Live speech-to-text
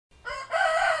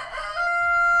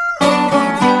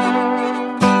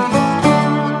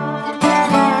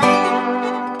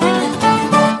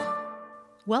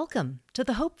Welcome to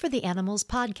the Hope for the Animals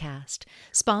podcast,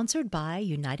 sponsored by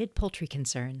United Poultry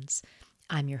Concerns.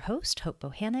 I'm your host, Hope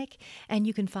Bohanec, and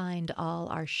you can find all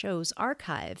our shows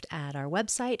archived at our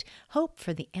website,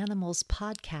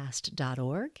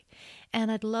 hopefortheanimalspodcast.org. And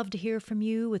I'd love to hear from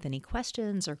you with any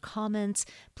questions or comments.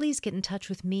 Please get in touch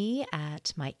with me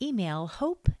at my email,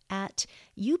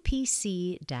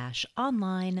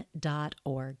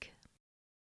 hope@upc-online.org.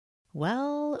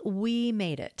 Well, we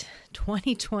made it.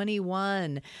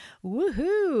 2021.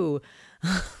 Woohoo!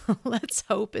 Let's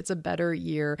hope it's a better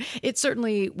year. It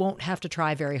certainly won't have to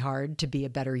try very hard to be a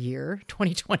better year,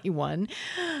 2021.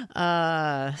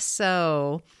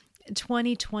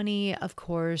 2020, of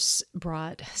course,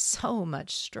 brought so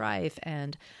much strife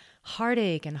and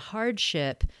heartache and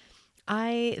hardship.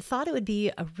 I thought it would be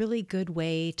a really good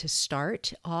way to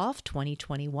start off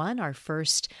 2021, our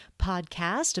first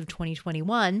podcast of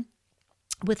 2021,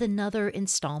 with another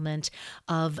installment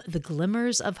of the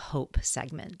Glimmers of Hope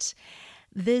segment.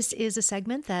 This is a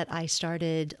segment that I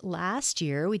started last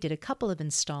year. We did a couple of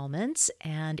installments,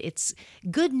 and it's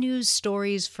good news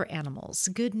stories for animals,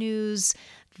 good news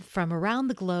from around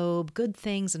the globe, good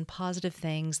things and positive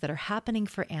things that are happening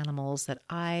for animals that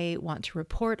I want to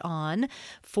report on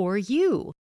for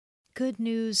you. Good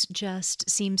news just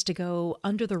seems to go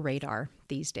under the radar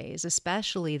these days,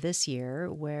 especially this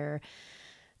year where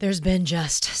there's been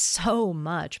just so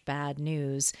much bad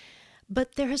news.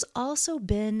 But there has also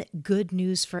been good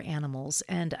news for animals,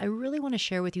 and I really want to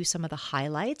share with you some of the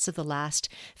highlights of the last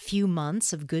few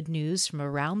months of good news from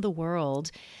around the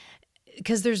world,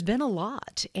 because there's been a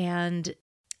lot, and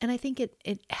I think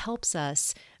it helps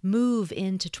us move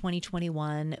into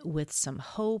 2021 with some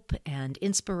hope and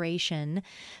inspiration.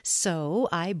 So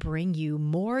I bring you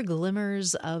more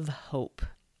glimmers of hope.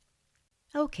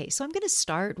 Okay, so I'm going to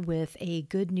start with a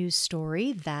good news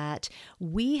story that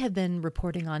we have been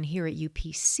reporting on here at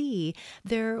UPC.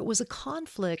 There was a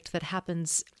conflict that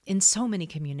happens in so many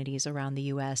communities around the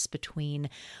U.S. between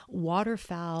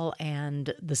waterfowl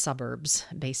and the suburbs,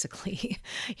 basically.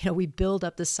 We build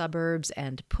up the suburbs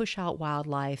and push out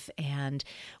wildlife, and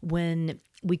when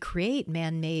we create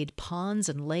man-made ponds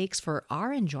and lakes for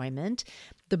our enjoyment,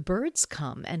 the birds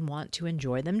come and want to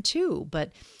enjoy them too,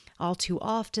 but all too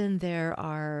often, there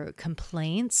are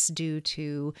complaints due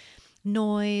to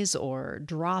noise or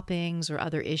droppings or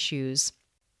other issues.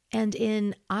 And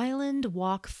in Island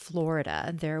Walk,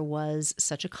 Florida, there was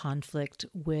such a conflict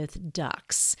with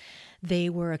ducks. They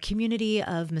were a community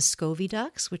of Muscovy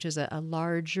ducks, which is a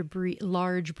large breed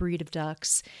of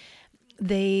ducks.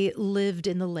 They lived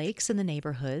in the lakes in the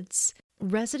neighborhoods.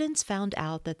 Residents found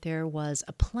out that there was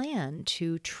a plan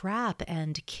to trap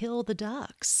and kill the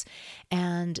ducks,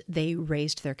 and they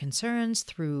raised their concerns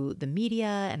through the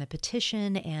media and a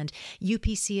petition, and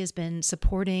UPC has been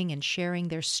supporting and sharing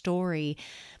their story.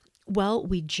 Well,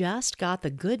 we just got the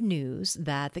good news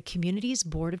that the community's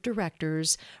board of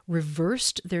directors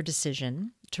reversed their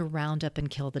decision to round up and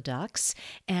kill the ducks,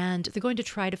 and they're going to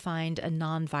try to find a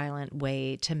nonviolent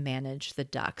way to manage the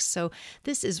ducks. So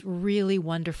this is really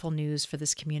wonderful news for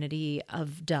this community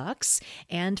of ducks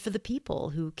and for the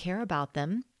people who care about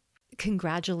them.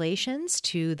 Congratulations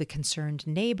to the concerned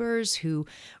neighbors who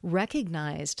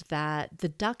recognized that the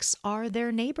ducks are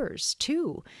their neighbors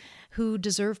too, who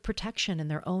deserve protection in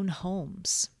their own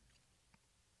homes.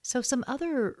 So some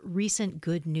other recent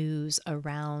good news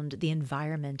around the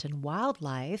environment and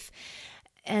wildlife,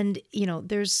 and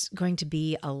there's going to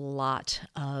be a lot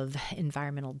of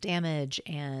environmental damage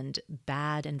and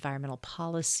bad environmental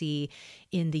policy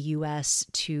in the U.S.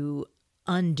 to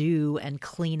undo and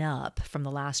clean up from the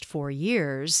last 4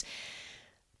 years.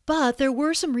 But there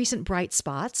were some recent bright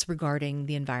spots regarding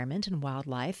the environment and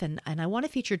wildlife, and I want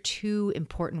to feature two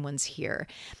important ones here.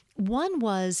 One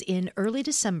was in early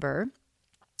December,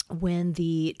 when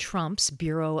the Trump's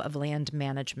Bureau of Land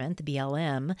Management, the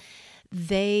BLM,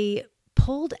 they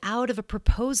pulled out of a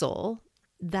proposal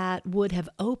that would have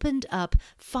opened up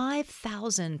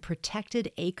 5,000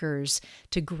 protected acres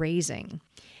to grazing.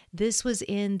 This was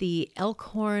in the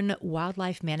Elkhorn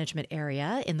Wildlife Management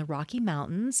Area in the Rocky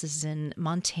Mountains. This is in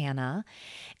Montana.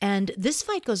 And this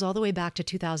fight goes all the way back to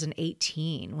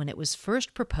 2018, when it was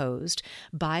first proposed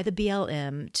by the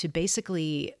BLM to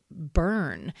basically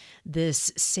burn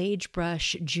this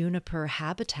sagebrush juniper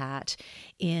habitat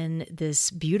in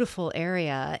this beautiful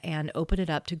area and open it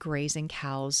up to grazing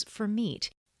cows for meat.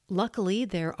 Luckily,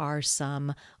 there are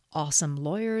some awesome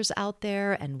lawyers out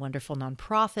there and wonderful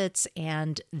nonprofits,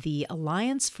 and the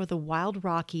Alliance for the Wild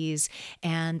Rockies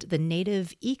and the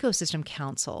Native Ecosystem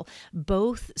Council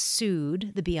both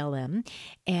sued the BLM,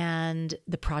 and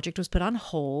the project was put on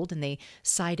hold, and they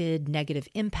cited negative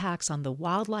impacts on the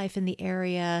wildlife in the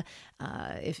area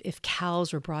if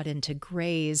cows were brought in to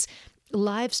graze.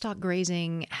 Livestock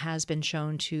grazing has been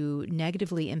shown to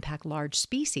negatively impact large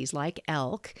species like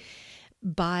elk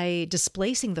by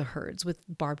displacing the herds with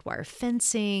barbed wire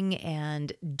fencing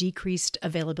and decreased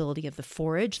availability of the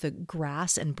forage, the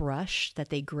grass and brush that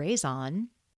they graze on.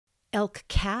 Elk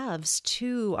calves,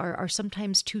 too, are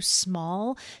sometimes too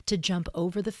small to jump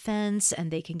over the fence,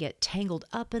 and they can get tangled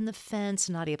up in the fence,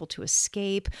 not able to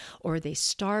escape, or they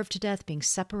starve to death being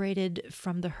separated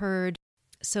from the herd.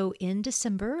 So in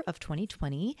December of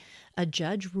 2020, a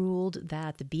judge ruled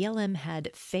that the BLM had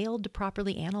failed to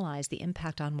properly analyze the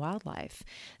impact on wildlife.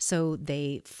 So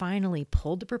they finally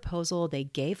pulled the proposal. They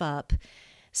gave up.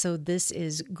 So this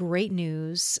is great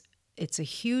news. It's a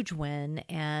huge win,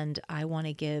 and I want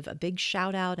to give a big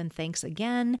shout out and thanks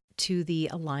again to the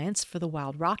Alliance for the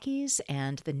Wild Rockies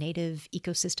and the Native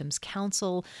Ecosystems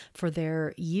Council for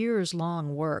their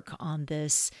years-long work on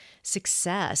this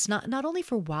success, not only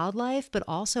for wildlife, but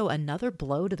also another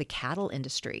blow to the cattle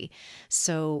industry.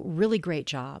 So really great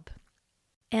job.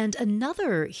 And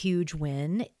another huge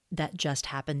win that just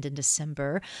happened in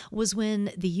December was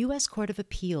when the U.S. Court of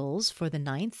Appeals for the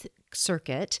Ninth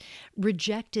Circuit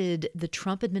rejected the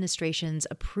Trump administration's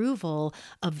approval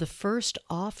of the first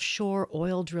offshore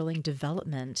oil drilling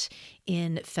development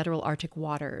in federal Arctic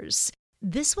waters.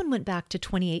 This one went back to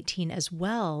 2018 as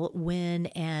well, when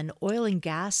an oil and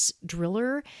gas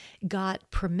driller got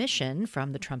permission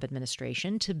from the Trump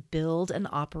administration to build and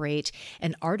operate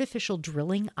an artificial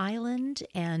drilling island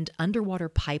and underwater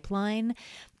pipeline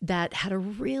that had a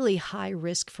really high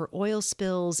risk for oil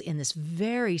spills in this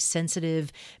very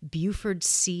sensitive Beaufort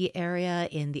Sea area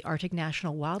in the Arctic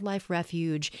National Wildlife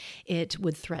Refuge. It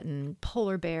would threaten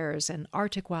polar bears and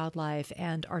Arctic wildlife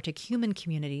and Arctic human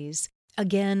communities.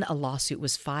 Again, a lawsuit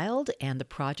was filed and the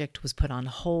project was put on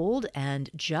hold. And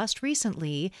just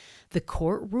recently, the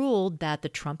court ruled that the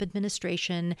Trump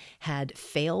administration had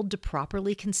failed to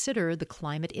properly consider the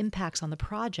climate impacts on the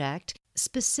project.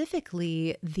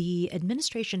 Specifically, the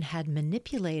administration had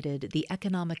manipulated the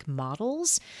economic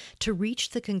models to reach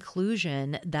the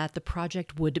conclusion that the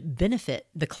project would benefit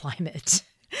the climate.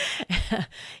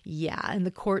 Yeah, and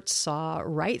the court saw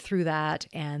right through that,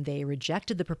 and they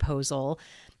rejected the proposal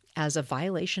as a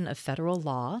violation of federal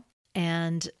law.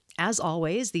 And as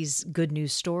always, these good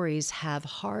news stories have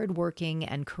hardworking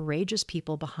and courageous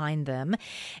people behind them.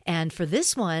 And for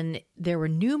this one, there were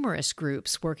numerous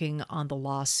groups working on the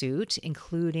lawsuit,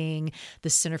 including the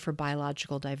Center for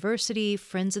Biological Diversity,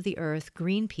 Friends of the Earth,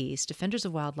 Greenpeace, Defenders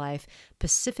of Wildlife,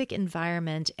 Pacific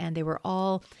Environment, and they were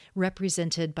all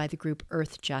represented by the group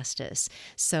Earth Justice.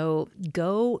 So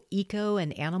go eco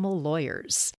and animal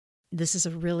lawyers. This is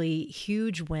a really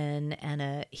huge win and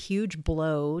a huge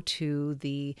blow to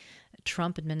the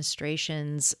Trump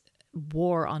administration's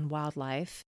war on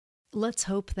wildlife. Let's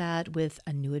hope that with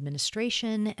a new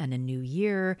administration and a new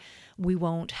year, we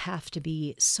won't have to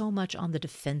be so much on the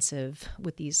defensive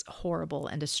with these horrible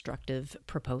and destructive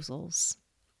proposals.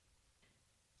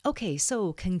 Okay,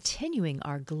 so continuing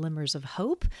our glimmers of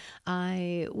hope,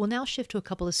 I will now shift to a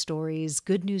couple of stories,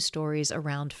 good news stories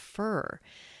around fur.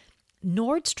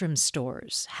 Nordstrom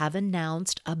stores have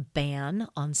announced a ban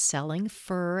on selling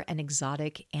fur and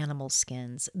exotic animal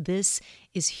skins. This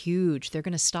is huge. They're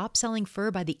going to stop selling fur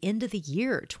by the end of the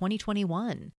year,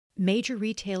 2021. Major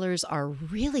retailers are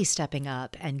really stepping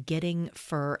up and getting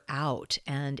fur out,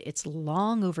 and it's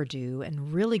long overdue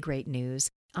and really great news.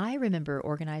 I remember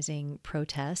organizing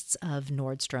protests of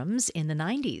Nordstrom's in the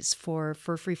 90s for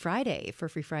Fur Free Friday. Fur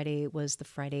Free Friday was the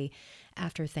Friday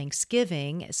after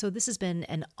Thanksgiving. So this has been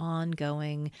an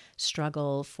ongoing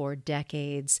struggle for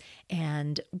decades.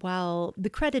 And while the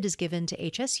credit is given to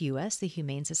HSUS, the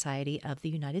Humane Society of the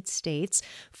United States,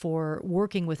 for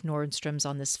working with Nordstrom's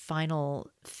on this final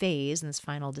phase and this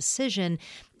final decision,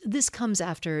 this comes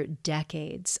after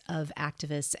decades of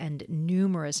activists and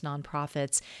numerous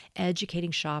nonprofits educating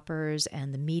shoppers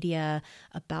and the media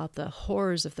about the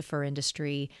horrors of the fur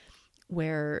industry,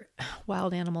 where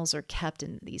wild animals are kept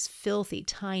in these filthy,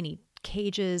 tiny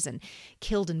cages and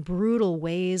killed in brutal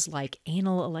ways like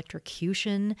anal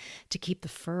electrocution to keep the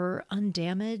fur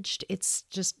undamaged. It's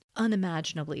just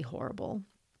unimaginably horrible.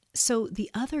 So the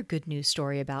other good news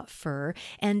story about fur,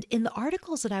 and in the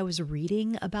articles that I was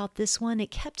reading about this one,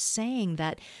 it kept saying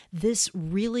that this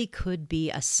really could be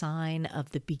a sign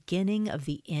of the beginning of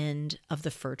the end of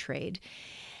the fur trade.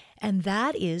 And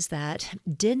that is that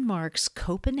Denmark's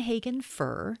Copenhagen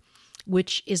Fur,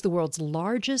 which is the world's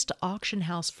largest auction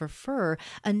house for fur,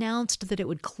 announced that it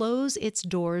would close its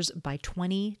doors by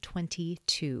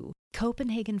 2022.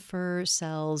 Copenhagen Fur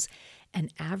sells an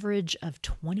average of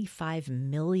 25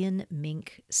 million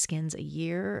mink skins a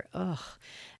year. Ugh.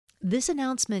 This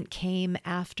announcement came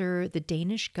after the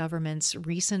Danish government's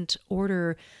recent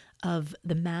order of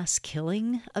the mass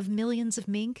killing of millions of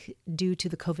mink due to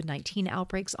the COVID-19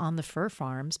 outbreaks on the fur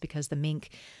farms because the mink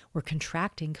were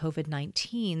contracting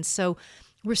COVID-19. So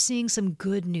we're seeing some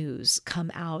good news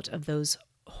come out of those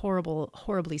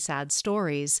horribly sad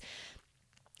stories.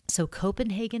 So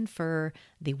Copenhagen Fur,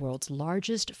 the world's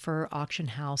largest fur auction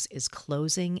house, is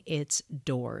closing its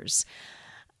doors.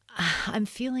 I'm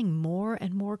feeling more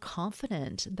and more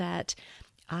confident that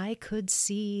I could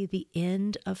see the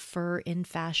end of fur in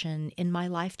fashion in my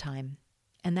lifetime,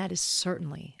 and that is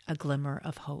certainly a glimmer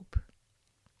of hope.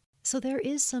 So there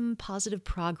is some positive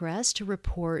progress to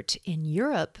report in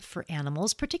Europe for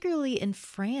animals, particularly in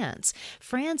France.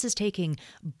 France is taking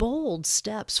bold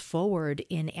steps forward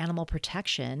in animal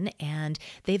protection, and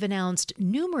they've announced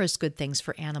numerous good things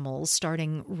for animals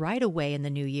starting right away in the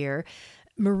new year.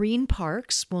 Marine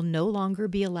parks will no longer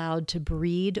be allowed to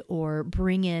breed or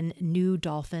bring in new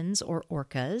dolphins or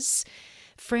orcas.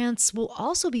 France will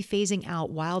also be phasing out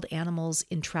wild animals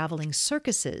in traveling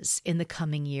circuses in the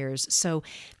coming years. So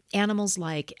animals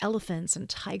like elephants and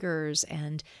tigers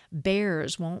and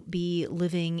bears won't be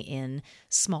living in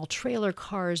small trailer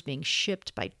cars being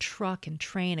shipped by truck and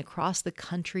train across the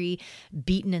country,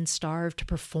 beaten and starved to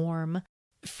perform.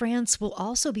 France will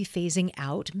also be phasing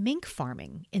out mink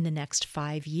farming in the next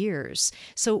 5 years.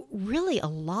 So really a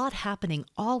lot happening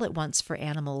all at once for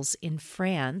animals in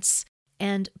France.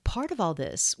 And part of all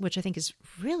this, which I think is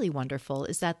really wonderful,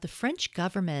 is that the French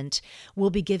government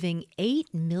will be giving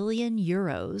 8 million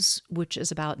euros, which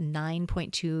is about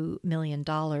 $9.2 million,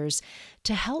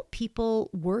 to help people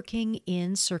working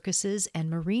in circuses and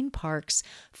marine parks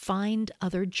find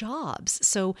other jobs.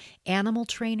 So animal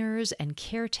trainers and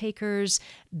caretakers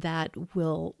that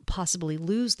will possibly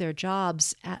lose their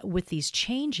jobs with these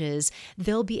changes,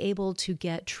 they'll be able to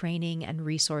get training and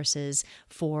resources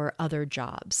for other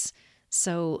jobs.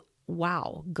 So,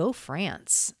 wow, go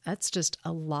France. That's just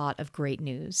a lot of great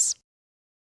news.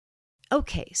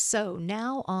 Okay, so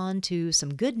now on to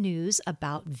some good news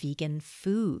about vegan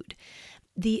food.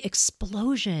 The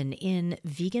explosion in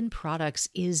vegan products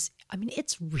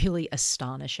it's really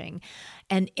astonishing.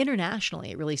 And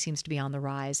internationally, it really seems to be on the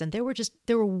rise. And there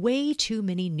were way too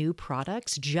many new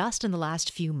products just in the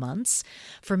last few months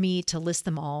for me to list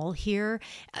them all here.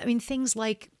 I mean, things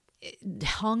like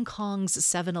Hong Kong's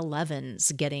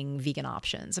 7-Elevens getting vegan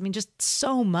options. I mean, just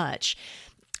so much.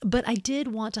 But I did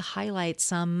want to highlight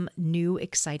some new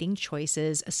exciting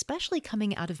choices, especially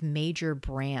coming out of major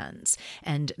brands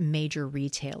and major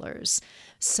retailers.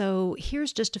 So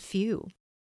here's just a few.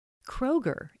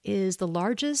 Kroger is the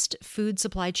largest food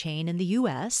supply chain in the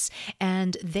U.S.,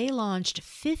 and they launched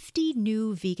 50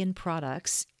 new vegan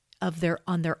products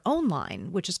on their own line,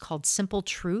 which is called Simple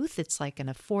Truth. It's like an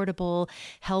affordable,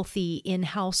 healthy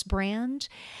in-house brand.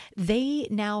 They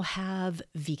now have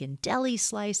vegan deli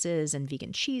slices and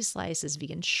vegan cheese slices,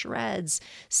 vegan shreds,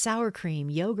 sour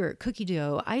cream, yogurt, cookie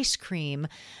dough, ice cream.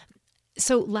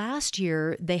 So last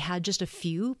year, they had just a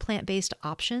few plant-based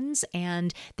options,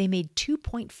 and they made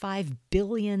 $2.5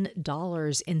 billion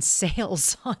in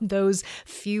sales on those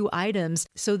few items.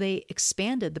 So they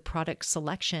expanded the product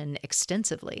selection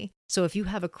extensively. So if you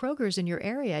have a Kroger's in your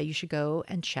area, you should go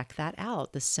and check that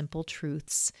out, the Simple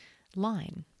Truths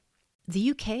line.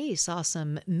 The UK saw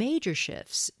some major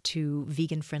shifts to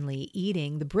vegan-friendly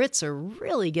eating. The Brits are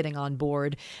really getting on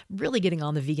board, really getting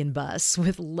on the vegan bus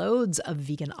with loads of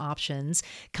vegan options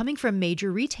coming from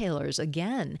major retailers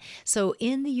again. So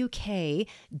in the UK,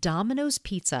 Domino's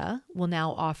Pizza will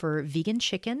now offer vegan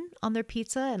chicken on their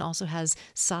pizza and also has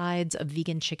sides of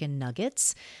vegan chicken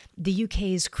nuggets. The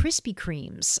UK's Krispy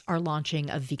Kremes are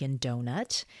launching a vegan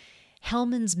donut.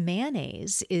 Hellmann's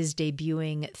Mayonnaise is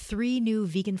debuting 3 new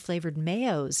vegan-flavored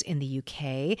mayos in the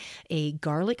UK, a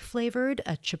garlic-flavored,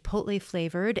 a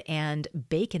chipotle-flavored, and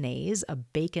Baconaise, a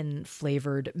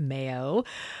bacon-flavored mayo.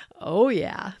 Oh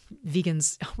yeah,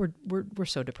 vegans, we're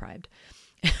so deprived.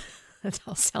 That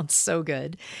all sounds so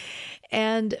good.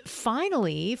 And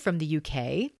finally, from the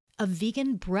UK, a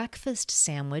vegan breakfast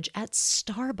sandwich at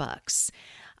Starbucks.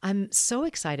 I'm so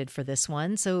excited for this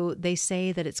one. So they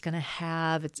say that it's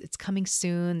coming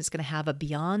soon. It's going to have a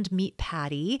Beyond Meat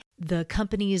patty, the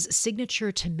company's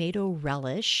signature tomato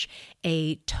relish,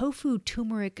 a tofu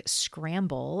turmeric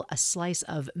scramble, a slice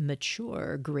of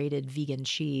mature grated vegan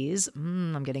cheese.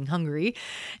 I'm getting hungry.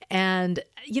 And,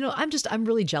 I'm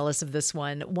really jealous of this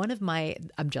one.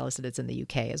 I'm jealous that it's in the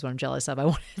UK is what I'm jealous of. I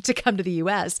want it to come to the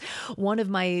US. One of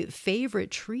my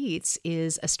favorite treats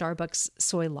is a Starbucks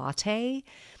soy latte.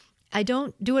 I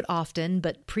don't do it often,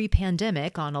 but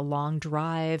pre-pandemic on a long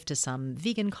drive to some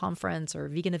vegan conference or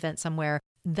vegan event somewhere,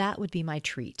 that would be my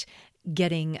treat,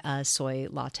 getting a soy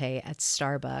latte at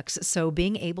Starbucks. So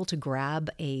being able to grab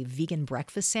a vegan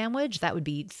breakfast sandwich, that would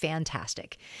be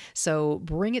fantastic. So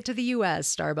bring it to the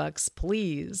US, Starbucks,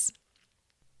 please.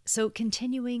 So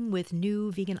continuing with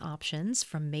new vegan options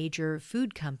from major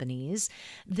food companies,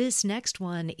 this next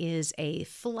one is a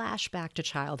flashback to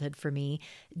childhood for me.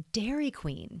 Dairy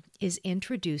Queen is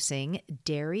introducing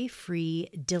dairy-free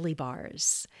dilly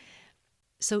bars.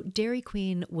 So Dairy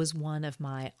Queen was one of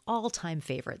my all-time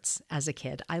favorites as a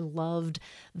kid. I loved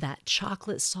that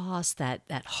chocolate sauce that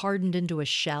hardened into a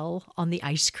shell on the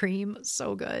ice cream.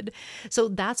 So good. So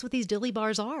that's what these dilly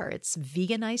bars are. It's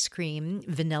vegan ice cream,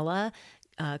 vanilla,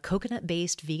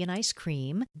 coconut-based vegan ice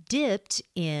cream dipped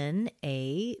in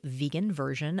a vegan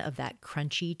version of that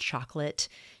crunchy chocolate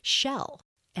shell.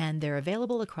 And they're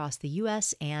available across the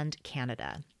US and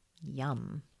Canada.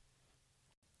 Yum.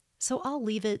 So I'll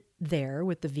leave it there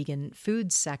with the vegan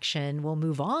food section. We'll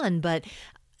move on, but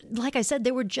like I said,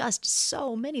 there were just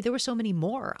so many. There were so many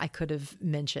more I could have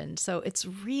mentioned. So it's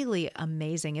really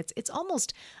amazing. It's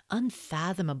almost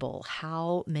unfathomable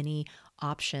how many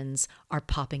options are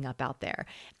popping up out there.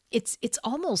 It's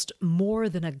almost more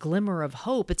than a glimmer of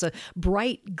hope. It's a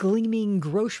bright, gleaming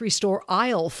grocery store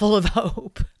aisle full of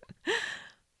hope.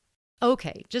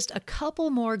 Okay, just a couple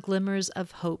more glimmers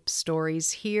of hope stories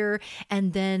here,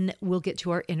 and then we'll get to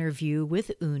our interview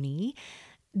with Unny.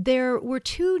 There were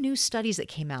 2 new studies that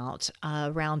came out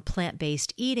around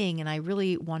plant-based eating, and I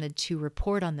really wanted to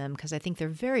report on them because I think they're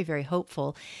very, very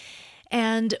hopeful.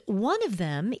 And one of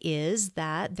them is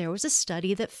that there was a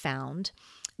study that found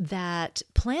that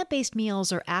plant-based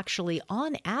meals are actually,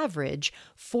 on average,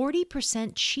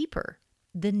 40% cheaper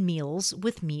than meals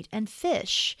with meat and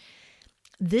fish.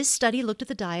 This study looked at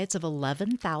the diets of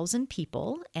 11,000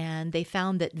 people, and they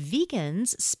found that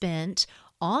vegans spent,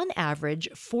 on average,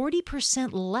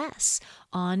 40% less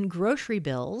on grocery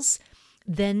bills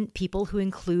than people who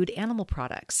include animal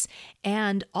products.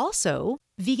 And also,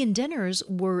 vegan dinners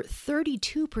were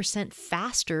 32%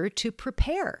 faster to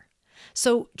prepare.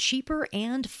 So cheaper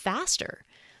and faster.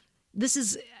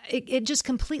 It just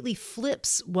completely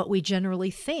flips what we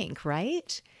generally think,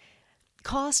 right?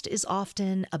 Cost is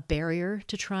often a barrier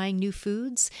to trying new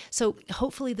foods, so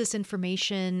hopefully this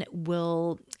information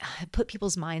will put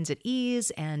people's minds at ease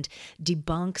and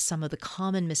debunk some of the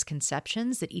common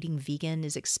misconceptions that eating vegan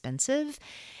is expensive.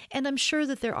 And I'm sure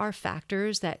that there are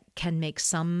factors that can make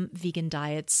some vegan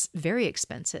diets very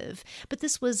expensive, but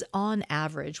this was on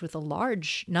average with a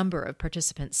large number of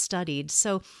participants studied,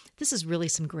 so this is really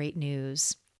some great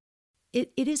news.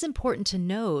 It is important to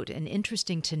note and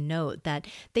interesting to note that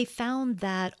they found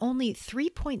that only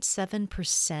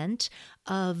 3.7%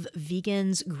 of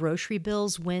vegans' grocery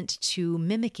bills went to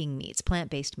mimicking meats,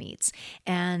 plant-based meats.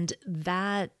 And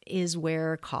that is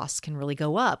where costs can really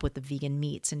go up with the vegan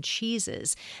meats and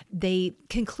cheeses. They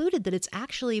concluded that it's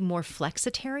actually more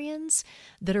flexitarians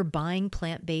that are buying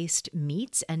plant-based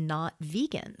meats and not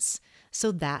vegans.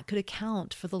 So that could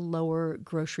account for the lower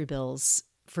grocery bills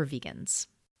for vegans.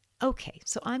 Okay,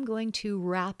 so I'm going to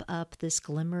wrap up this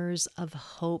Glimmers of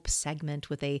Hope segment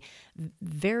with a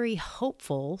very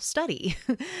hopeful study.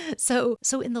 So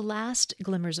in the last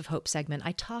Glimmers of Hope segment,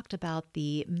 I talked about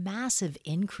the massive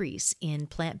increase in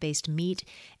plant-based meat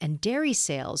and dairy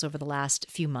sales over the last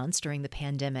few months during the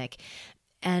pandemic.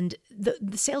 And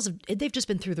the sales, they've just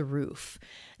been through the roof.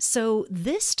 So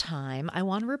this time, I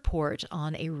want to report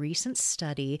on a recent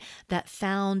study that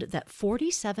found that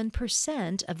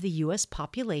 47% of the U.S.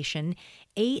 population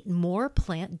ate more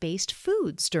plant-based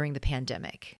foods during the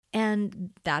pandemic.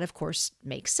 And that, of course,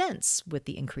 makes sense with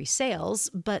the increased sales,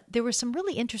 but there were some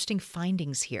really interesting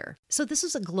findings here. So this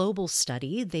is a global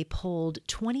study. They polled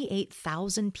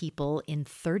 28,000 people in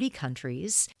 30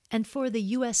 countries. And for the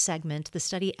U.S. segment, the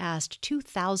study asked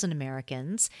 2,000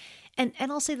 Americans. And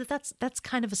I'll say that that's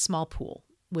kind of a small pool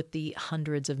with the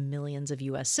hundreds of millions of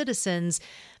U.S. citizens.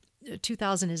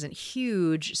 2,000 isn't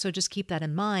huge, so just keep that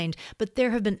in mind. But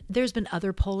there's been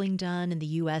other polling done in the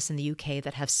US and the UK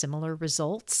that have similar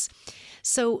results.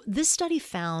 So this study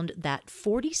found that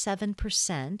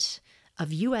 47%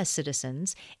 of US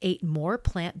citizens ate more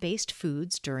plant based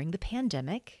foods during the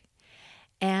pandemic.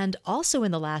 And also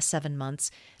in the last 7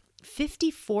 months,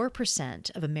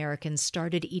 54% of Americans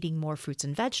started eating more fruits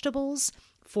and vegetables,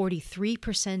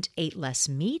 43% ate less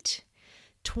meat,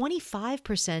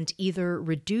 25% either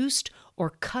reduced or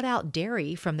cut out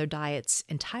dairy from their diets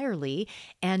entirely,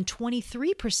 and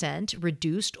 23%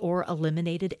 reduced or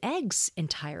eliminated eggs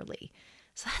entirely.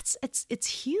 So it's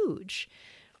huge.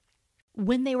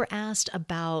 When they were asked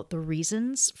about the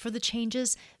reasons for the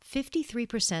changes,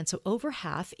 53%, so over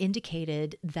half,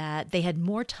 indicated that they had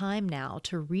more time now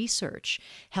to research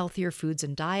healthier foods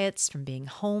and diets from being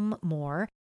home more.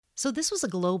 So this was a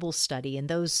global study, and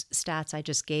those stats I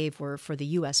just gave were for the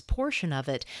US portion of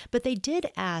it, but they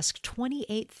did ask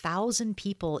 28,000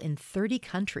 people in 30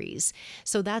 countries.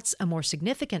 So that's a more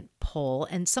significant poll,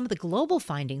 and some of the global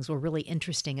findings were really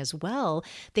interesting as well.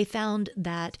 They found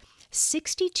that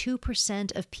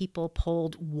 62% of people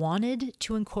polled wanted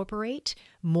to incorporate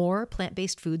more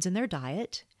plant-based foods in their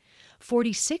diet.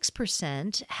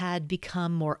 46% had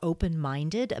become more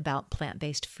open-minded about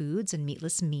plant-based foods and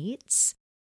meatless meats.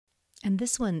 And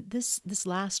this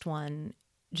last one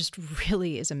just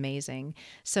really is amazing.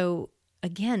 So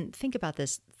again, think about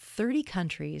this. 30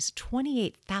 countries,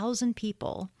 28,000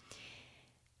 people.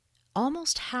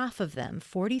 Almost half of them,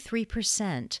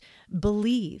 43%,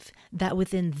 believe that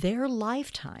within their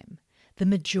lifetime, the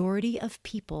majority of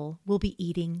people will be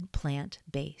eating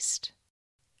plant-based.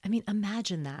 I mean,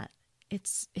 imagine that.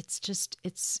 It's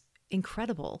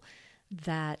incredible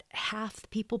that half the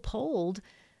people polled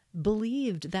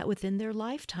believed that within their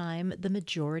lifetime, the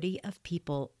majority of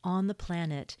people on the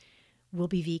planet will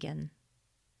be vegan.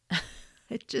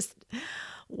 It just,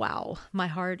 wow, my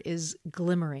heart is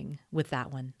glimmering with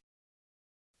that one.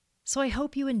 So I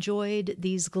hope you enjoyed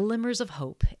these glimmers of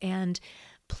hope, and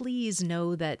please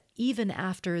know that even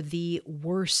after the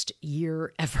worst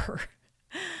year ever,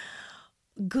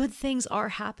 good things are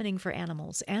happening for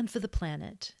animals and for the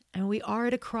planet. And we are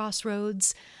at a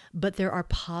crossroads, but there are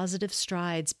positive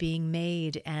strides being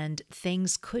made, and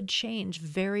things could change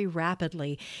very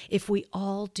rapidly if we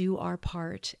all do our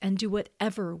part and do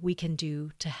whatever we can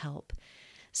do to help.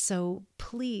 So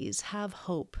please have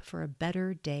hope for a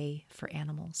better day for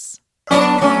animals.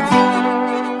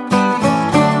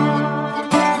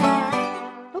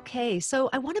 Okay, so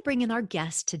I want to bring in our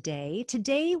guest today.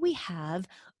 Today we have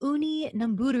Unny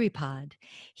Nambudiripad.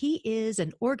 He is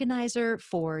an organizer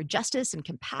for justice and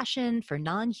compassion for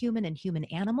non-human and human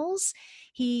animals.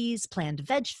 He's planned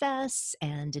veg fests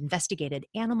and investigated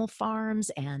animal farms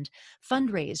and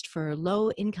fundraised for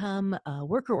low-income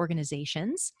worker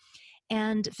organizations,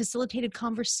 and facilitated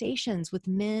conversations with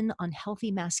men on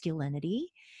healthy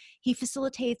masculinity. He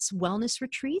facilitates wellness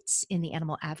retreats in the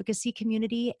animal advocacy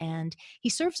community, and he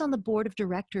serves on the board of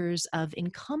directors of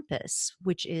Encompass,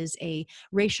 which is a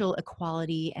racial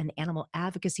equality and animal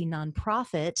advocacy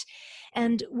nonprofit.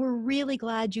 And we're really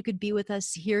glad you could be with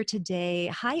us here today.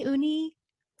 Hi, Unny.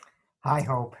 Hi,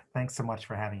 Hope. Thanks so much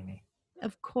for having me.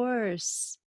 Of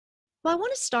course. Well, I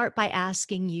want to start by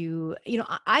asking you,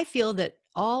 I feel that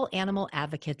all animal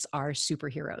advocates are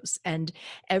superheroes, and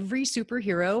every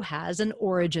superhero has an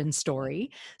origin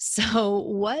story. So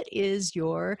what is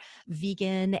your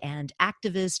vegan and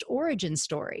activist origin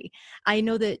story? I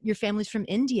know that your family's from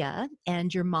India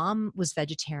and your mom was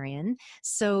vegetarian.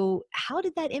 So how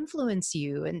did that influence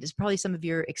you? And it's probably some of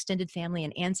your extended family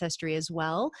and ancestry as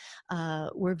well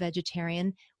were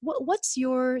vegetarian. What's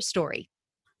your story?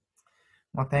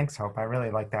 Well, thanks, Hope. I really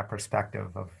like that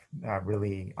perspective of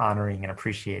really honoring and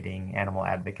appreciating animal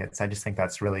advocates. I just think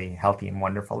that's really healthy and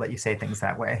wonderful that you say things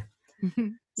that way.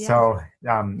 Yeah. So,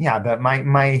 yeah,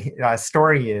 my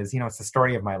story is, it's the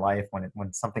story of my life.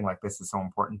 When something like this is so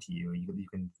important to you, you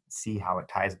can see how it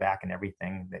ties back in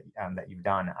everything that you've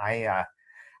done. I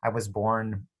was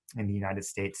born in the United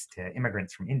States to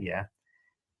immigrants from India,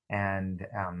 and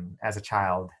as a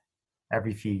child,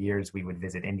 every few years we would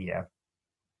visit India.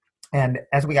 And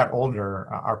as we got older,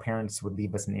 our parents would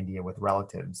leave us in India with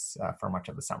relatives for much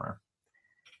of the summer.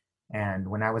 And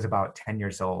when I was about 10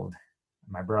 years old,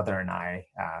 my brother and I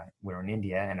were in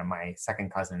India, and my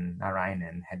second cousin,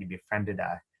 Narayanan, had befriended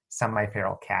a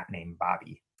semi-feral cat named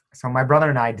Bobby. So my brother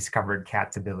and I discovered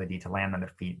cats' ability to land on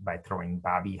their feet by throwing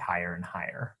Bobby higher and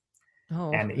higher.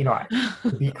 Oh. And,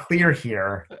 to be clear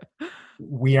here,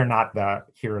 we are not the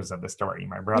heroes of the story,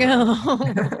 my brother. No.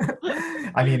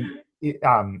 I mean,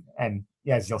 and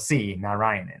as you'll see,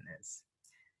 Narayanan is.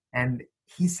 And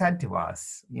he said to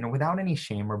us, without any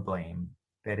shame or blame,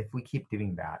 that if we keep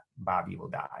doing that, Bobby will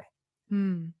die.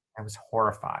 Mm. I was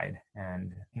horrified,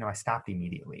 and, I stopped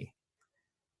immediately.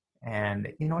 And,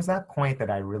 it was that point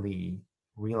that I really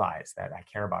realized that I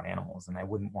care about animals and I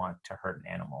wouldn't want to hurt an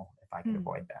animal if I could Hmm.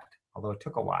 avoid that. Although it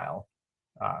took a while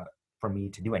for me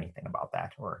to do anything about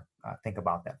that or think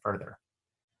about that further.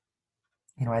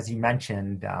 As you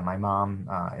mentioned, my mom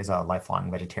is a lifelong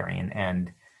vegetarian,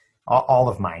 and all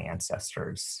of my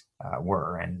ancestors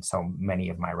were, and so many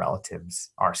of my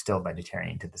relatives are still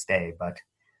vegetarian to this day. But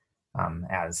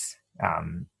as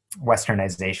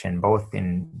Westernization, both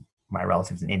in my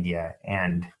relatives in India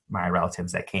and my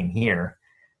relatives that came here,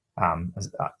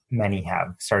 many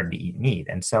have started to eat meat.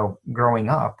 And so growing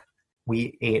up,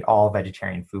 we ate all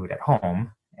vegetarian food at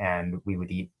home, and we would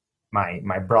eat,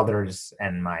 my brothers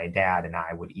and my dad and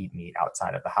I would eat meat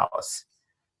outside of the house.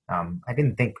 I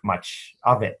didn't think much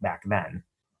of it back then.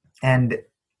 And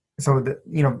so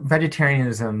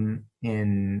vegetarianism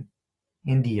in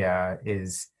India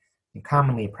is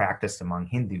commonly practiced among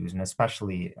Hindus, and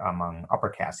especially among upper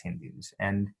caste Hindus.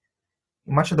 And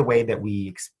much of the way that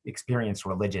we experience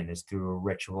religion is through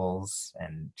rituals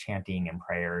and chanting and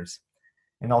prayers,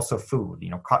 and also food,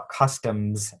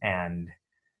 customs and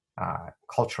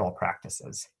cultural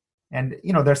practices. And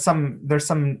there's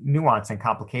some nuance and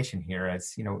complication here,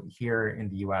 as here in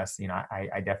the U.S.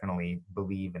 I definitely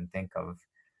believe and think of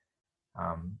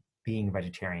being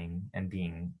vegetarian and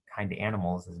being kind to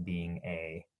animals as being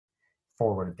a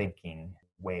forward-thinking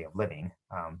way of living.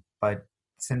 But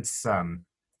since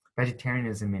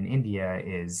vegetarianism in India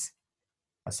is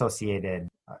associated,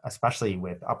 especially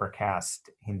with upper caste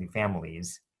Hindu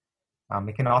families,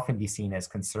 it can often be seen as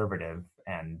conservative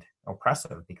and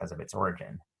oppressive because of its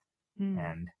origin. Hmm.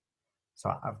 And so,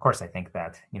 of course, I think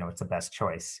that it's the best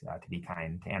choice to be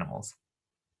kind to animals.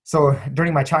 So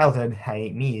during my childhood, I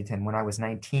ate meat, and when I was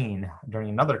 19, during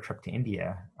another trip to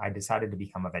India, I decided to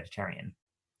become a vegetarian.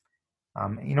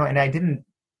 And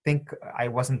I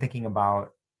wasn't thinking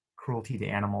about cruelty to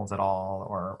animals at all,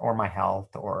 or my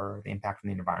health, or the impact on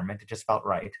the environment. It just felt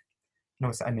right. It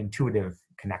was an intuitive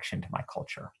connection to my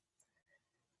culture,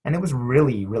 and it was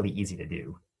really, really easy to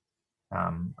do.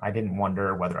 I didn't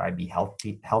wonder whether I'd be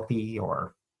healthy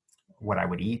or what I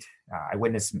would eat. I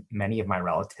witnessed many of my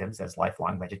relatives as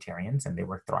lifelong vegetarians, and they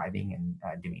were thriving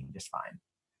and doing just fine.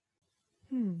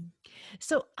 Hmm.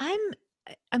 So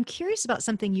I'm curious about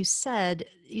something you said.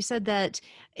 You said that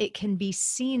it can be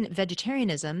seen,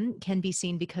 vegetarianism can be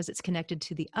seen because it's connected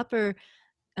to the upper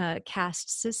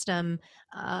caste system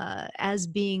as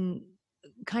being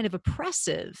kind of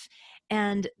oppressive.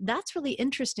 And that's really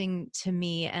interesting to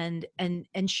me, and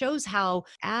shows how,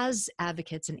 as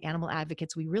advocates and animal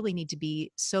advocates, we really need to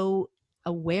be so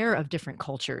aware of different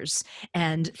cultures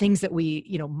and things that we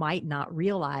might not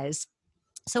realize.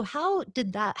 So how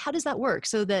does that work?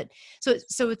 So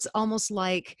it's almost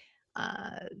like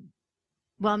uh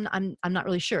well, I'm not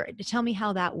really sure. Tell me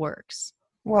how that works.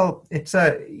 Well, it's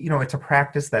a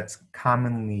practice that's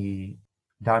commonly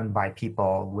done by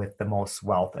people with the most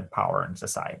wealth and power in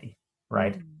society,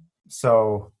 right? Mm.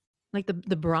 So Like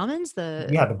the Brahmins,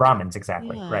 yeah, the Brahmins,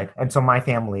 exactly, yeah. right? And so my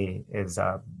family is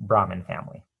a Brahmin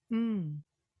family. Mm.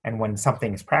 And when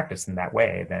something is practiced in that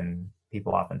way, then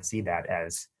people often see that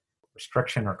as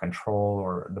restriction or control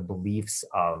or the beliefs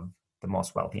of the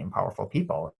most wealthy and powerful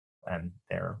people, and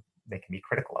they can be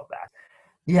critical of that.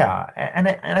 Yeah, and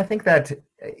I think that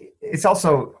it's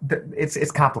also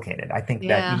it's complicated. I think that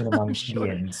Yeah, even I'm among sure.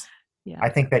 Indians, Yeah. I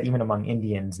think that even among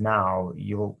Indians now,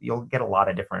 you'll get a lot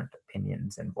of different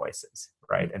opinions and voices, Mm.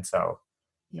 right? And so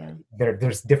Yeah.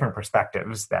 there's different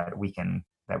perspectives that we can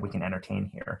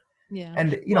entertain here. Yeah.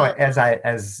 And Well,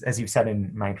 as you said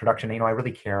in my introduction, I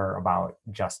really care about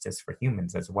justice for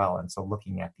humans as well. And so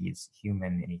looking at these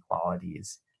human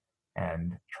inequalities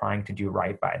and trying to do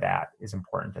right by that is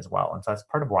important as well. And so that's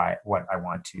part of what I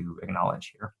want to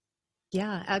acknowledge here.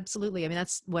 yeah, absolutely. I mean,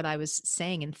 that's what I was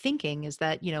saying and thinking, is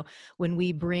that, when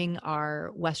we bring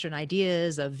our Western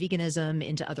ideas of veganism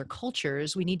into other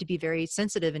cultures, we need to be very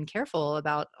sensitive and careful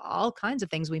about all kinds of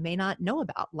things we may not know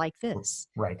about, like this.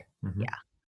 Right. Yeah. Hmm.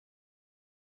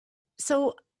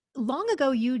 So long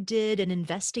ago, you did an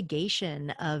investigation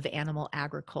of animal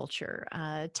agriculture.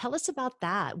 Tell us about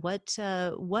that. What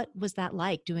was that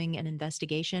like, doing an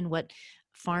investigation? What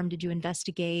farm did you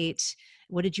investigate?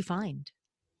 What did you find?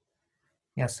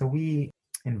 Yeah. So we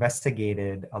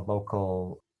investigated a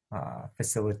local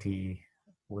facility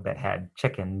that had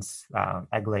chickens,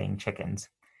 egg-laying chickens,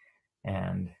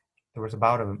 and there was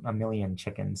about a million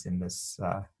chickens in this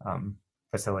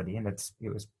facility, and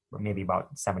it was maybe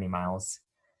about 70 miles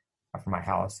from my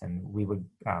house, and we would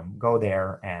go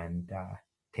there and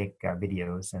take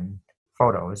videos and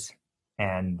photos.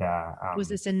 And Was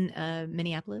this in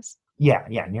Minneapolis? yeah,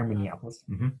 yeah, near Minneapolis.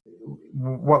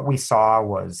 What we saw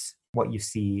was what you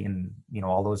see in,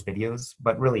 all those videos,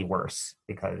 but really worse,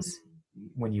 because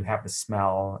when you have the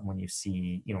smell, when you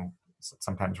see,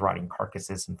 sometimes rotting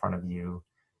carcasses in front of you,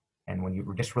 and when you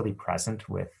were just really present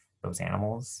with those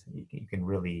animals, you can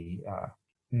really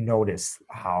notice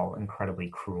how incredibly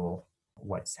cruel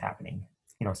what's happening.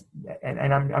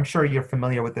 And I'm sure you're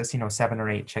familiar with this. 7 or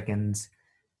 8 chickens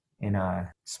in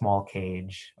a small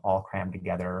cage, all crammed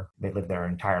together. They live their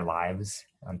entire lives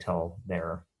until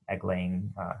their egg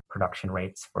laying production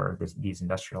rates for these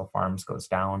industrial farms goes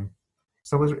down.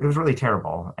 So it was really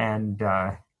terrible. And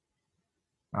the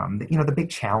big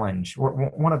challenge,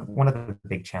 one of the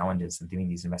big challenges of doing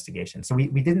these investigations. So we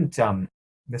didn't.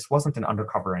 This wasn't an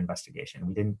undercover investigation.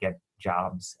 We didn't get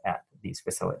jobs at these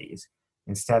facilities.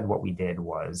 Instead, what we did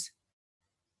was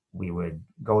we would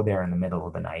go there in the middle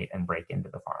of the night and break into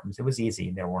the farms. It was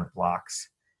easy. There weren't blocks,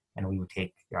 and we would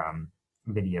take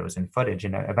videos and footage.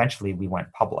 And eventually, we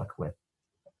went public with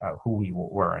who we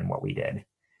were and what we did.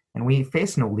 And we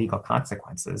faced no legal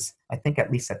consequences. I think,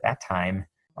 at least at that time,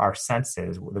 our sense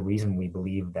is the reason we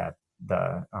believe that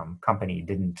the company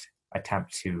didn't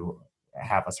attempt to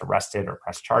have us arrested or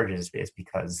press charges is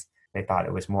because they thought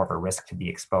it was more of a risk to be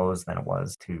exposed than it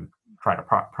was to try to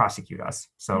prosecute us.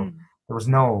 So there was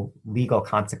no legal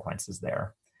consequences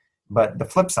there. But the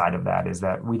flip side of that is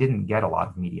that we didn't get a lot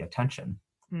of media attention.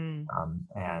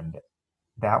 And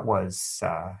that was,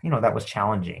 that was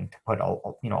challenging to put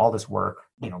all this work,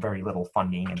 very little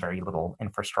funding and very little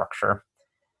infrastructure.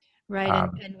 Right.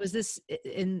 And was this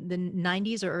in the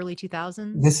 90s or early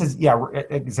 2000s? This is,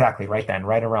 exactly, right then,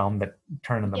 right around the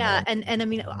turn of the millennium. And I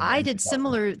mean, I did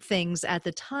similar things at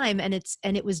the time, and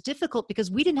it was difficult because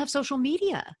we didn't have social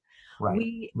media.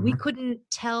 Right. We couldn't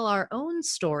tell our own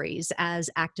stories as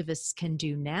activists can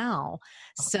do now.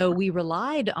 So we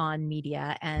relied on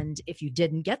media, and if you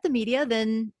didn't get the media,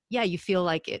 then you feel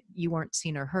like you weren't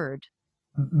seen or heard.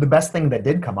 The best thing that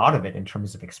did come out of it in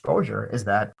terms of exposure is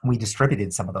that we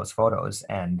distributed some of those photos,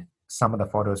 and some of the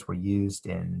photos were used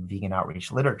in vegan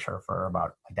outreach literature for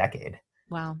about a decade.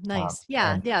 Wow, nice.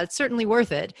 Yeah, it's certainly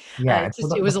worth it. It's so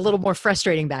just, it was a little more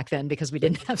frustrating back then because we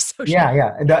didn't have social.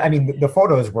 I mean, the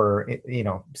photos were,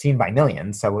 seen by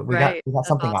millions, so we got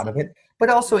something out of it. But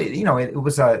also, it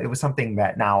was something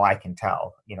that now I can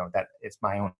tell, that it's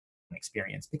my own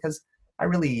experience, because I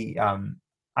really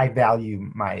I value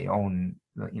my own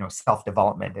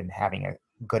self-development and having a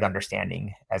good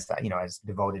understanding as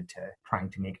devoted to trying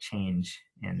to make change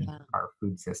in our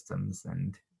food systems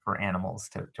and for animals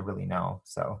to really know.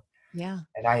 So and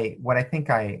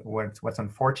what's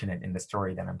unfortunate in the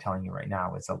story that I'm telling you right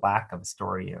now is a lack of a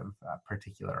story of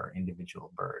particular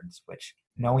individual birds, which,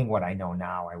 knowing what I know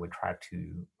now, I would try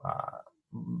to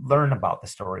learn about the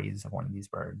stories of one of these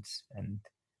birds and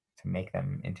to make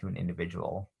them into an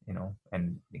individual,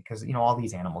 and because, all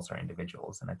these animals are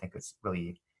individuals. And I think it's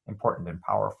really important and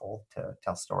powerful to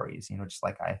tell stories, just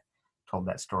like I told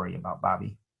that story about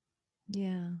Bobby.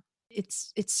 Yeah.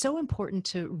 It's so important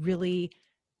to really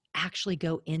actually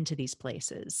go into these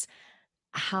places.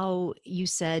 How you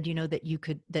said,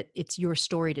 that it's your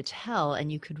story to tell,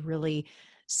 and you could really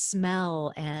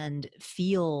smell and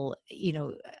feel,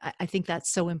 I think that's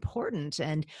so important.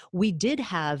 And we did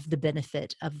have the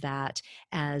benefit of that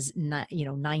as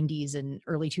 90s and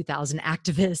early 2000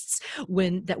 activists,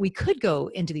 that we could go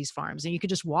into these farms and you could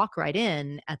just walk right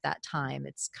in at that time.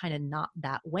 It's kind of not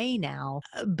that way now,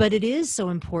 but it is so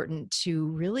important to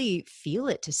really feel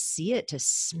it, to see it, to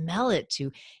smell it,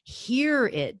 to hear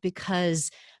it,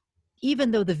 because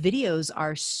even though the videos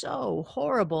are so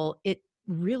horrible, it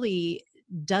really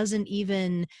doesn't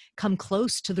even come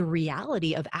close to the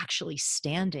reality of actually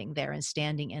standing there and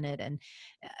standing in it and,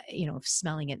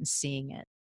 smelling it and seeing it.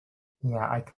 Yeah,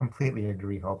 I completely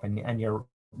agree, Hope. And you're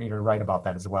right about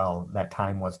that as well. That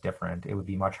time was different. It would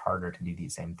be much harder to do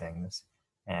these same things.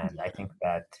 And I think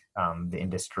that the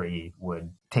industry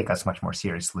would take us much more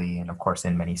seriously. And of course,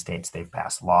 in many states, they've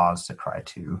passed laws to try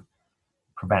to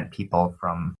prevent people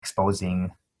from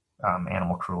exposing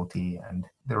animal cruelty, and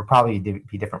there would probably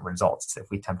be different results if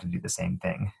we attempt to do the same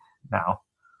thing now.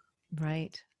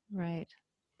 Right.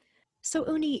 So,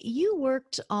 Unny, you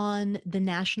worked on the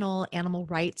National Animal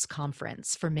Rights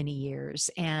Conference for many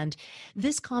years, and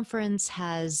this conference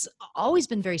has always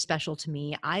been very special to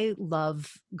me. I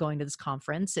love going to this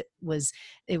conference.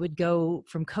 It would go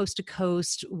from coast to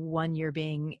coast, one year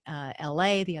being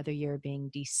LA, the other year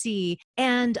being DC,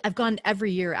 and I've gone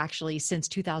every year actually since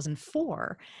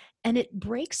 2004. And it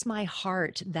breaks my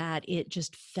heart that it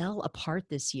just fell apart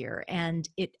this year. And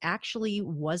it actually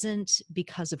wasn't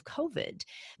because of COVID.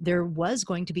 There was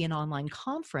going to be an online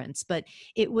conference, but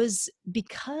it was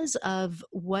because of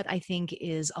what I think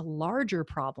is a larger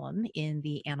problem in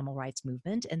the animal rights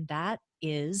movement. And that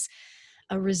is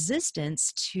a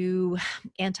resistance to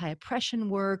anti oppression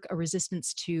work, a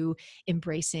resistance to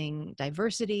embracing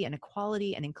diversity and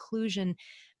equality and inclusion.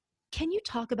 Can you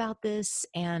talk about this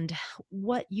and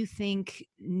what you think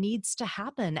needs to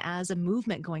happen as a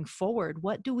movement going forward?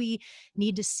 What do we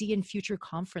need to see in future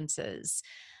conferences?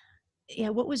 Yeah,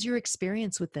 what was your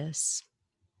experience with this?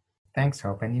 Thanks,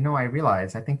 Hope. And I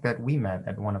realize I think that we met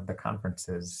at one of the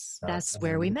conferences That's several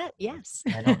where we years met. ago. Yes.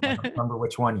 I don't remember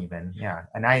which one even. Yeah,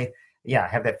 and I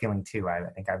have that feeling too. I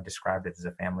think I've described it as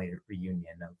a family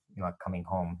reunion of coming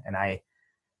home. And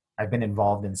I've been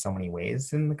involved in so many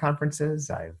ways in the conferences.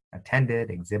 I've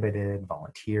attended, exhibited,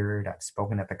 volunteered. I've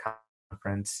spoken at the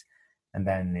conference. And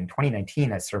then in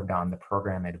 2019, I served on the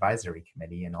program advisory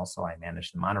committee, and also I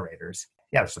managed the moderators.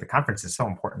 Yeah, so the conference is so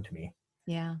important to me.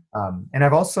 Yeah. And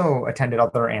I've also attended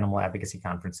other animal advocacy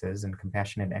conferences, and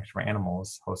Compassionate Action for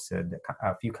Animals hosted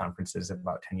a few conferences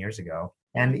about 10 years ago.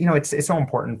 And, it's so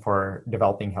important for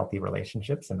developing healthy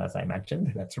relationships. And as I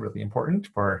mentioned, that's really important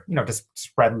for, to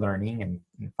spread learning and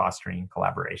fostering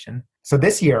collaboration. So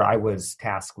this year I was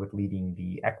tasked with leading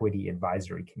the Equity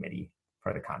Advisory Committee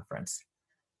for the conference.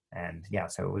 And yeah,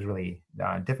 so it was really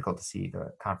difficult to see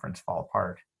the conference fall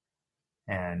apart.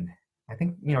 And I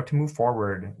think, to move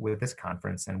forward with this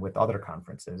conference and with other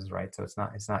conferences, right? So it's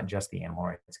not just the Animal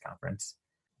Rights Conference.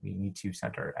 We need to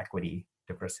center equity,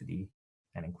 diversity,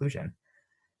 and inclusion.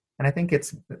 And I think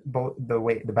it's both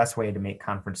the best way to make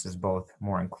conferences both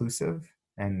more inclusive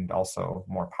and also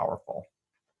more powerful.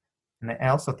 And I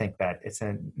also think that it's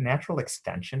a natural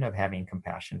extension of having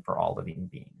compassion for all living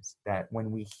beings, that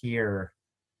when we hear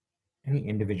any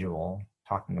individual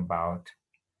talking about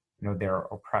their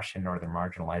oppression or their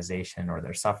marginalization or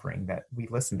their suffering, that we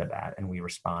listen to that and we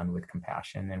respond with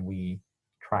compassion and we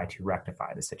try to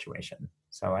rectify the situation.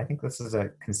 So I think this is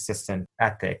a consistent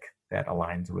ethic that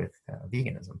aligns with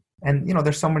veganism. And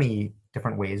there's so many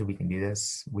different ways we can do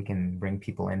this. We can bring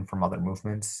people in from other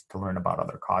movements to learn about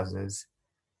other causes.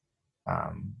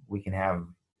 We can have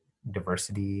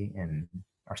diversity in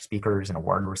our speakers and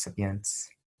award recipients.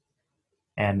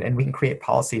 And we can create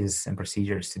policies and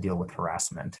procedures to deal with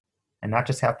harassment. And not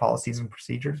just have policies and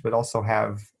procedures, but also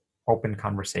have open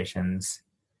conversations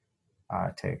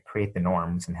to create the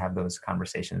norms and have those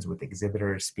conversations with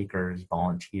exhibitors, speakers,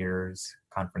 volunteers,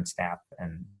 conference staff,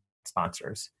 and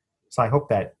sponsors. So I hope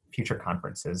that future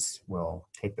conferences will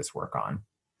take this work on.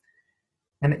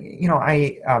 And,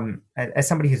 I, as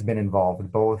somebody who's been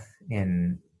involved both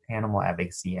in animal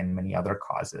advocacy and many other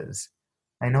causes,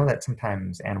 I know that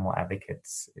sometimes animal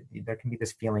advocates, there can be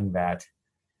this feeling that,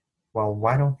 well,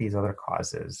 why don't these other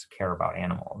causes care about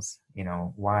animals?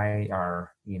 Why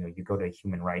are, you go to a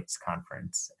human rights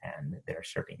conference and they're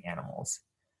serving animals?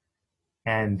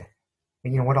 And,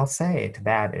 what I'll say to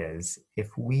that is,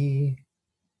 if we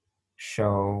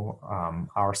show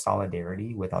our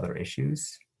solidarity with other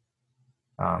issues,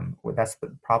 that's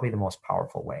probably the most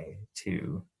powerful way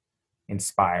to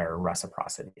inspire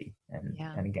reciprocity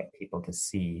and get people to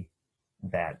see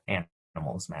that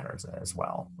animals matters as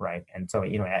well, right? And so,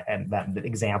 and that the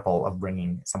example of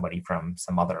bringing somebody from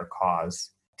some other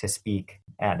cause to speak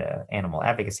at an animal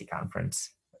advocacy conference,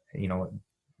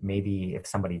 maybe if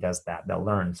somebody does that, they'll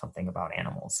learn something about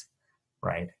animals,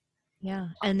 right? Yeah.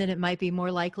 And then it might be more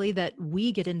likely that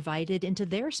we get invited into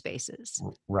their spaces.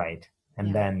 Right.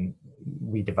 And then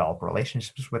we develop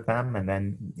relationships with them, and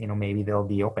then maybe they'll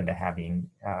be open to having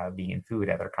vegan food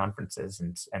at their conferences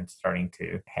and starting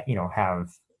to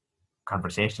have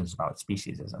conversations about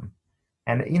speciesism.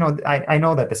 And I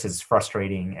know that this is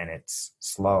frustrating and it's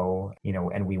slow,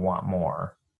 and we want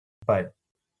more, but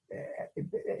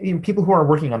people who are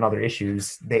working on other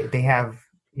issues, they have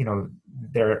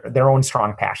their own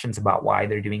strong passions about why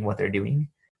they're doing what they're doing.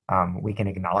 We can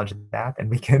acknowledge that, and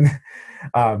we can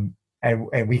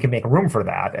and we can make room for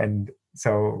that. And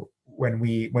so when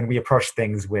we approach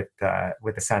things with a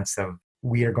sense of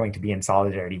we are going to be in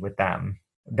solidarity with them,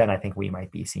 then I think we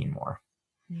might be seen more.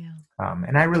 Yeah.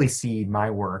 And I really see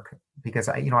my work, because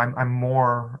I've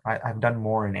done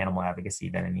more in animal advocacy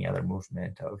than any other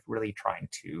movement, of really trying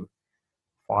to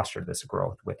foster this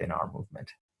growth within our movement.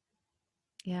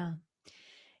 Yeah.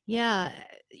 Yeah.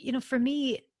 For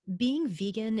me, being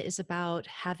vegan is about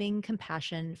having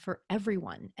compassion for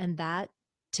everyone. And that,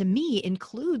 to me,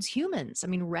 includes humans. I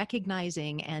mean,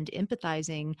 recognizing and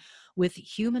empathizing with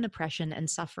human oppression and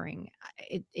suffering.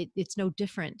 It's no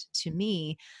different to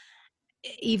me.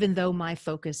 even though my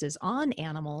focus is on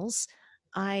animals,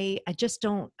 I just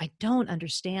don't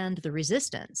understand the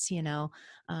resistance,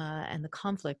 and the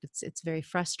conflict. It's very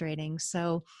frustrating.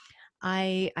 So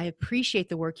I appreciate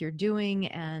the work you're doing,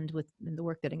 and with the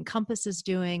work that Encompass is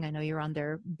doing. I know you're on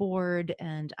their board,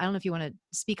 and I don't know if you want to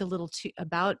speak a little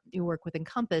about your work with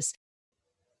Encompass.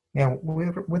 Yeah,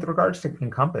 with regards to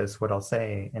Encompass, what I'll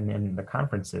say in the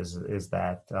conferences is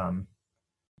that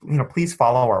please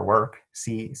follow our work,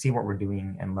 see what we're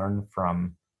doing, and learn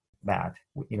from that.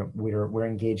 We're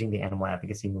engaging the animal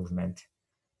advocacy movement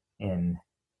in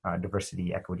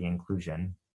diversity, equity,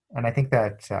 inclusion, and I think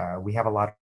that we have a lot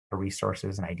of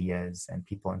resources and ideas and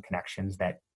people and connections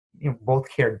that both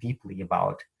care deeply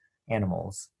about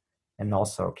animals and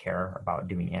also care about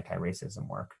doing anti-racism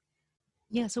work.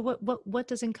 Yeah. So what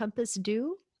does Encompass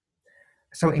do?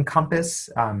 So Encompass,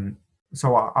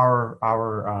 so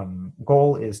our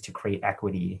goal is to create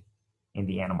equity in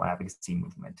the animal advocacy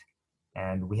movement,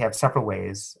 and we have several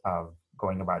ways of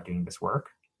going about doing this work,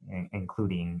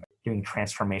 including doing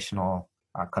transformational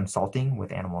consulting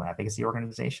with animal advocacy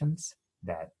organizations.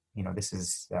 That this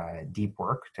is deep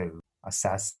work to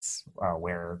assess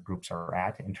where groups are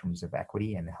at in terms of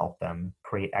equity and help them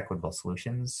create equitable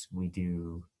solutions. We've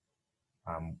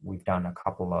done a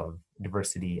couple of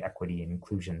diversity, equity, and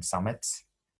inclusion summits.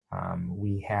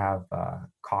 We have a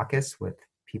caucus with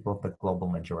people of the global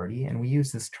majority, and we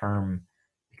use this term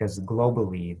because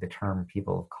globally the term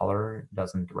people of color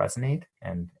doesn't resonate,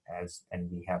 and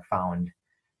we have found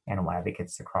animal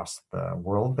advocates across the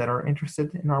world that are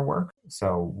interested in our work.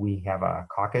 So we have a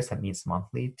caucus that meets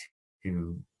monthly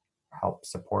to help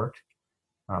support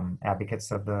advocates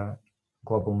of the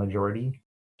global majority.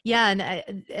 Yeah,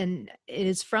 and it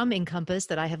is from Encompass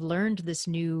that I have learned this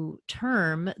new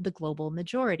term, the global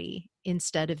majority,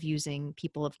 instead of using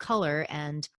people of color.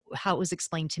 And how it was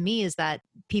explained to me is that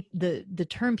the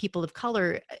term people of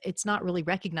color, it's not really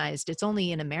recognized. It's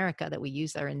only in America that we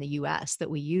use that, or in the U.S.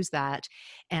 that we use that,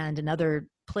 and in other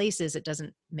places it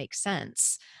doesn't make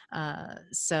sense.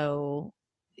 So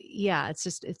yeah,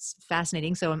 it's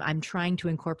fascinating. So I'm trying to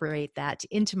incorporate that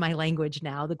into my language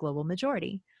now, the global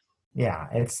majority. Yeah,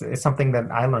 it's something that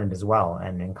I learned as well,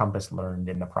 and Encompass learned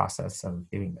in the process of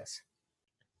doing this.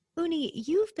 Unny,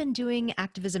 you've been doing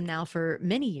activism now for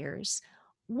many years.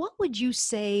 What would you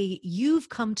say you've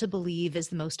come to believe is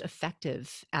the most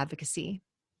effective advocacy?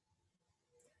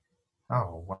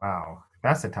 Oh, wow,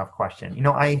 that's a tough question.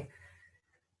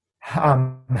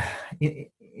 Um,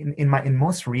 in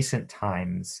most recent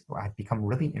times, I've become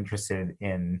really interested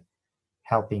in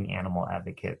helping animal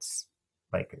advocates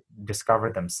like discover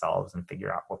themselves and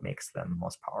figure out what makes them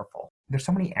most powerful. There's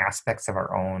so many aspects of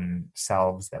our own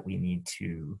selves that we need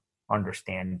to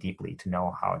understand deeply to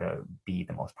know how to be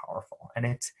the most powerful. And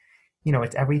it's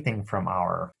everything from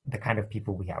the kind of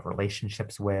people we have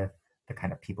relationships with, the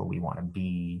kind of people we want to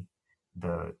be,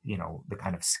 the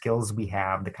kind of skills we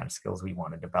have, the kind of skills we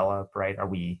want to develop, right? Are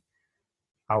we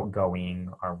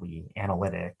outgoing? Are we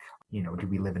analytic? Do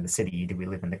we live in the city? Do we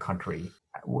live in the country?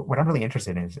 What I'm really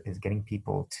interested in is getting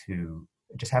people to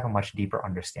just have a much deeper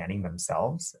understanding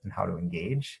themselves and how to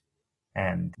engage.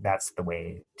 And that's the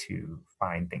way to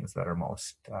find things that are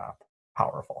most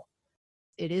powerful.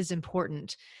 It is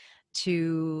important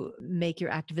to make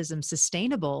your activism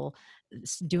sustainable,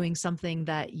 doing something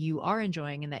that you are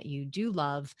enjoying and that you do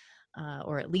love,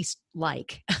 or at least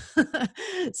like.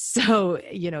 So,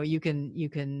 you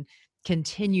can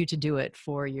continue to do it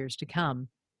for years to come.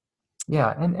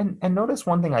 Yeah, and notice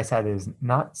one thing I said is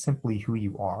not simply who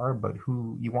you are, but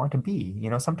who you want to be.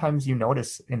 Sometimes you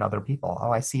notice in other people,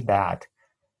 oh, I see that,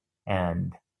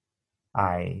 and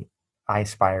I I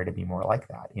aspire to be more like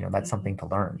that. That's Mm, something to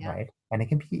learn, yeah. right? And it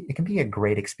can be a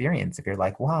great experience if you're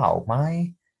like, wow,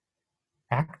 my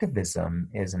activism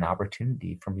is an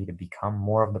opportunity for me to become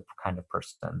more of the kind of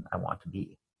person I want to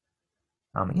be.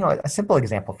 A simple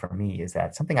example for me is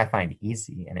that something I find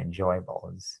easy and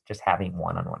enjoyable is just having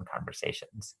one-on-one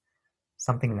conversations.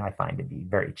 Something that I find to be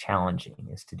very challenging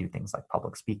is to do things like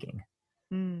public speaking.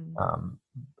 Mm, Um,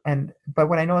 but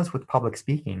what I notice with public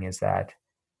speaking is that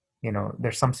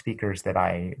there's some speakers that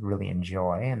I really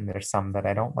enjoy, and there's some that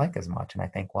I don't like as much. And I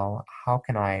think, well, how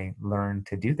can I learn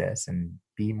to do this and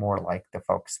be more like the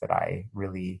folks that I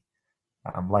really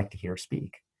like to hear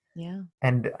speak? yeah.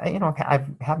 And I've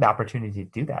had the opportunity to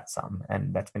do that some,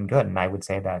 and that's been good. And I would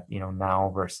say that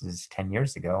now versus 10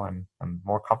 years ago, I'm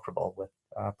more comfortable with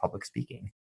public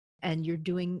speaking. And you're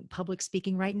doing public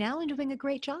speaking right now and doing a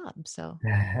great job. So,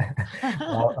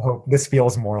 Well, I hope this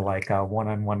feels more like a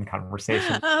one-on-one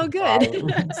conversation. oh, good.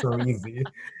 So easy.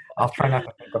 I'll try not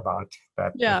to think about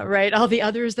that. Yeah, right. All the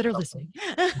others that are listening.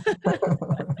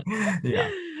 Yeah.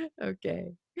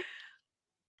 Okay.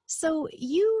 So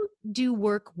you do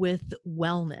work with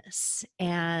wellness,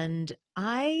 and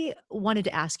I wanted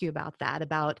to ask you about that,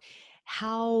 about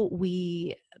how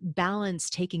we balance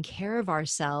taking care of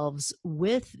ourselves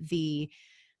with the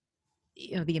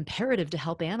imperative to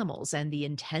help animals and the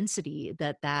intensity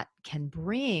that that can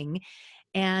bring.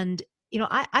 And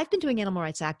I've been doing animal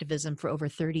rights activism for over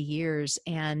 30 years,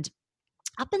 and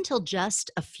up until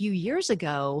just a few years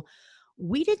ago,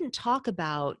 we didn't talk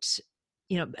about,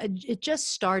 it just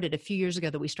started a few years ago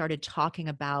that we started talking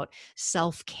about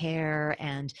self-care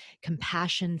and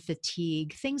compassion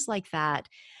fatigue, things like that.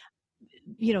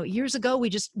 Years ago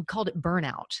we called it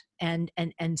burnout, and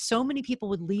so many people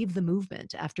would leave the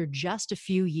movement after just a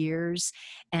few years,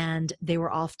 and they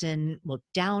were often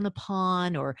looked down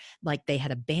upon, or like they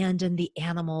had abandoned the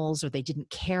animals, or they didn't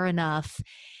care enough.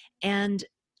 And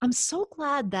I'm so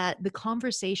glad that the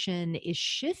conversation is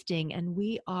shifting, and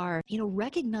we are,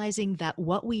 recognizing that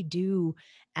what we do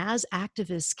as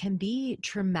activists can be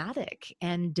traumatic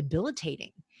and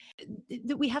debilitating.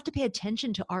 That we have to pay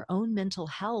attention to our own mental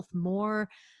health more,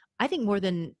 I think, more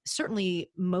than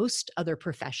certainly most other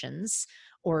professions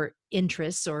or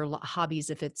interests or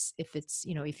hobbies,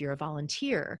 if you're a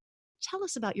volunteer. Tell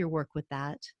us about your work with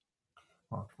that.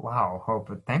 Well, wow,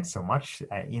 Hope, thanks so much.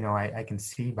 I can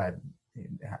see by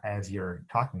as you're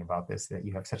talking about this that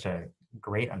you have such a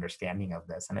great understanding of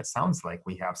this, and it sounds like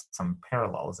we have some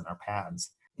parallels in our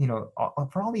paths.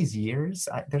 For all these years,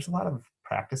 there's a lot of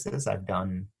practices I've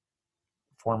done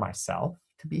for myself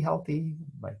to be healthy,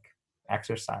 like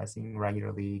exercising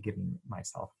regularly, giving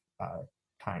myself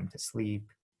time to sleep,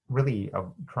 really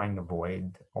trying to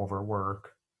avoid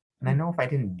overwork. And I Mm. know if I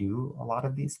didn't do a lot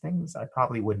of these things, I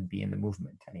probably wouldn't be in the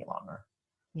movement any longer,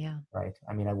 Yeah. right?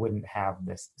 I mean, I wouldn't have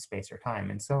this space or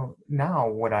time. And so now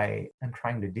what I am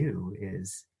trying to do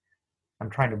is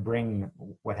I'm trying to bring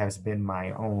what has been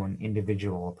my own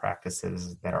individual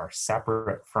practices that are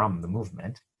separate from the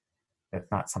movement. That's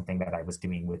not something that I was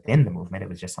doing within the movement. It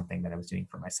was just something that I was doing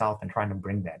for myself, and trying to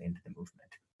bring that into the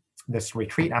movement. This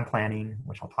retreat I'm planning,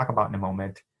 which I'll talk about in a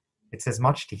moment, it's as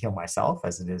much to heal myself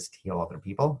as it is to heal other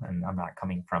people. And I'm not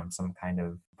coming from some kind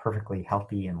of perfectly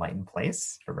healthy, enlightened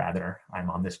place, but rather I'm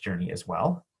on this journey as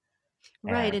well.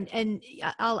 Right. And And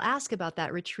I'll ask about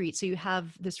that retreat. So you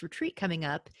have this retreat coming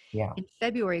up yeah, in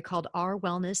February called Our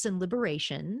Wellness and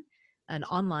Liberation, an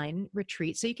online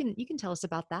retreat. So you can tell us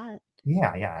about that.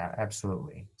 yeah,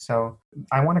 absolutely. So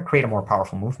I want to create a more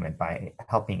powerful movement by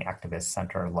helping activists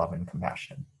center love and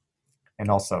compassion, and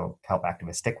also to help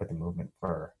activists stick with the movement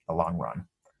for the long run.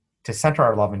 To center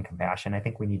our love and compassion, I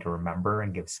think we need to remember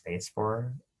and give space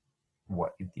for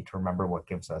to remember what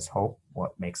gives us hope,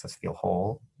 what makes us feel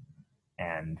whole,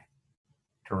 and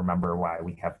to remember why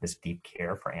we have this deep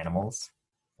care for animals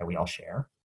that we all share.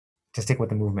 To stick with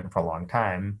the movement for a long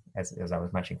time, as I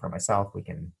was mentioning for myself, we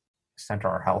can center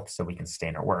our health so we can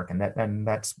sustain our work. And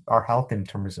that's our health in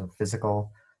terms of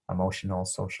physical, emotional,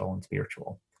 social, and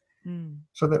spiritual. Mm.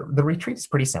 So the retreat is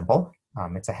pretty simple.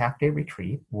 It's a half day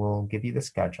retreat. We'll give you the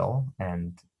schedule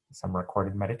and some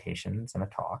recorded meditations and a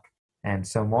talk. And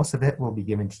so most of it will be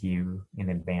given to you in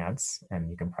advance, and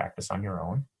you can practice on your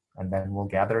own. And then we'll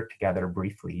gather together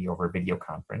briefly over video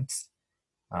conference,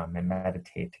 and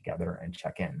meditate together and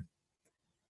check in.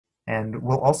 And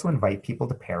we'll also invite people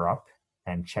to pair up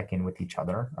and check in with each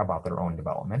other about their own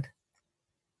development.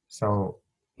 So,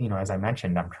 as I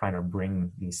mentioned, I'm trying to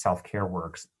bring these self care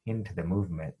works into the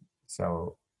movement.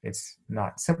 So it's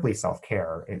not simply self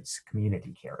care, it's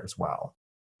community care as well.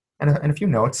 And a few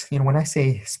notes, when I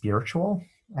say spiritual,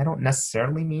 I don't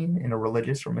necessarily mean in a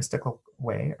religious or mystical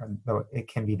way, though it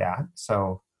can be that.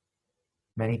 So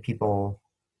many people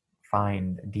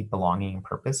find deep belonging and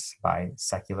purpose by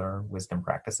secular wisdom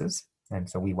practices. And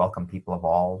so we welcome people of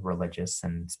all religious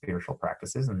and spiritual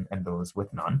practices, and those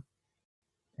with none.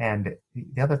 And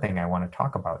the other thing I want to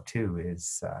talk about too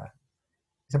is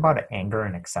about anger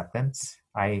and acceptance.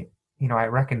 I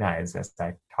recognize as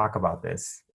I talk about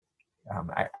this,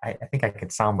 I think I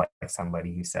could sound like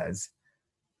somebody who says,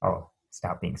 "Oh,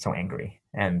 stop being so angry,"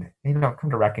 and come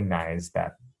to recognize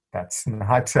that that's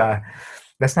not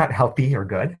that's not healthy or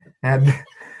good. And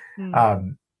Mm.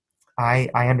 um, I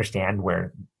understand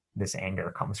where this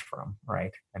anger comes from,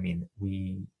 right? I mean,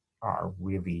 we are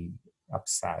really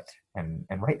upset, and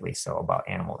rightly so, about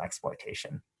animal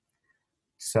exploitation.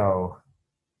 So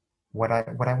what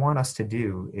I want us to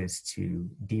do is to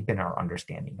deepen our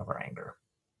understanding of our anger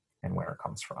and where it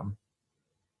comes from.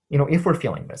 If we're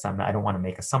feeling this, I don't want to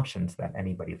make assumptions that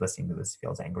anybody listening to this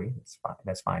feels angry. It's fine.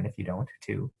 That's fine if you don't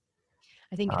too.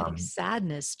 I think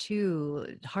sadness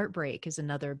too, heartbreak is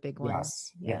another big one.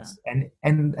 Yes, Yeah. yes,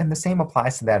 and the same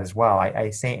applies to that as well. I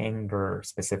say anger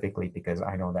specifically because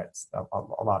I know that's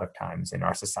a lot of times in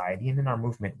our society and in our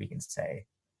movement we can say,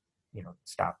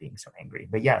 stop being so angry.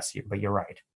 But yes, but you're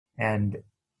right. And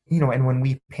and when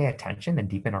we pay attention and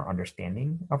deepen our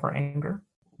understanding of our anger,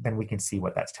 then we can see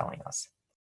what that's telling us.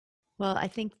 Well, I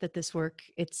think that this work,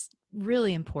 it's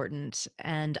really important.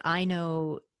 And I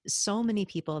know so many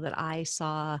people that I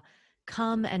saw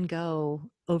come and go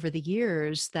over the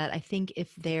years that I think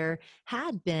if there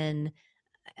had been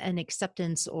an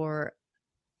acceptance or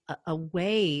a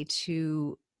way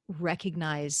to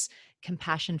recognize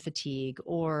compassion fatigue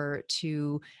or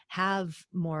to have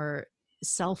more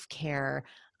self-care,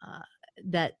 uh,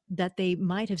 that they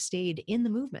might have stayed in the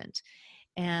movement.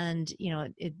 And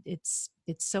it's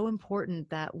so important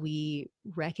that we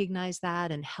recognize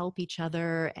that and help each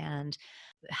other and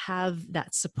have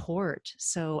that support.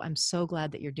 So I'm so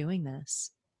glad that you're doing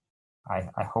this.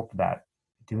 I hope that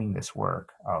doing this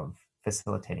work of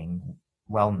facilitating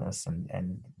wellness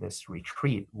and this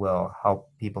retreat will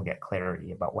help people get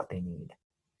clarity about what they need,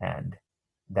 and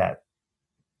that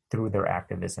through their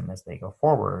activism as they go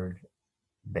forward,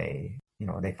 they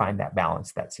find that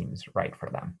balance that seems right for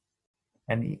them.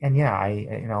 And yeah,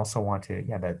 I also want to,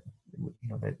 yeah, that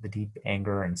the deep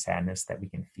anger and sadness that we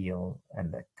can feel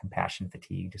and the compassion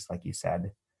fatigue, just like you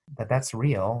said, that's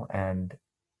real. And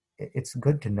it's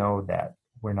good to know that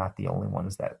we're not the only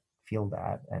ones that feel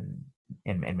that,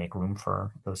 and make room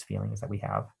for those feelings that we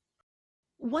have.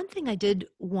 One thing I did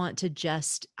want to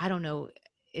just, I don't know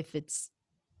if it's,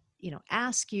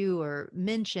 ask you or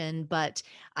mention, but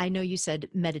I know you said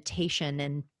meditation.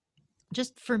 And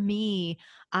just for me,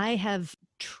 I have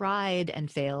tried and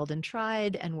failed and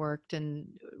tried and worked and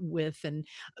with and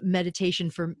meditation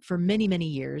for many, many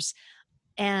years.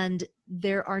 And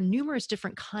there are numerous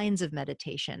different kinds of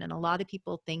meditation. And a lot of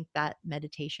people think that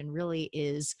meditation really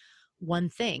is one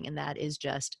thing, and that is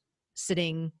just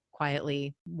sitting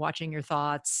quietly, watching your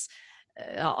thoughts,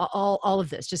 all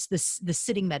of this, just the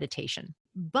sitting meditation.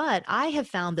 But I have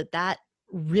found that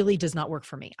really does not work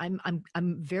for me. I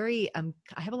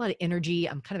have a lot of energy.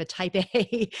 I'm kind of a type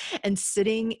A, and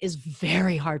sitting is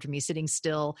very hard for me, sitting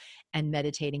still and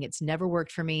meditating. It's never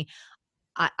worked for me.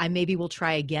 I maybe will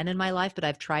try again in my life, but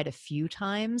I've tried a few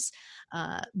times.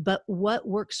 But what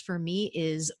works for me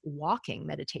is walking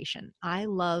meditation. I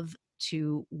love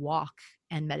to walk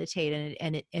and meditate,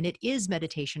 and it is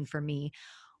meditation for me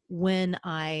when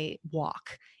I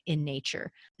walk in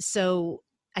nature. So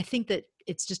I think that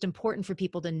it's just important for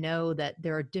people to know that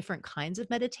there are different kinds of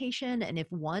meditation. And if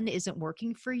one isn't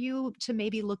working for you, to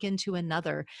maybe look into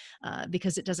another,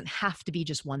 because it doesn't have to be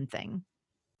just one thing.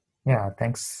 Yeah,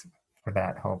 thanks for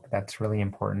that, Hope. That's really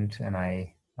important, and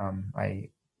I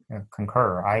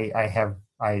concur. I have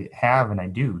and I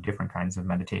do different kinds of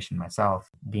meditation myself.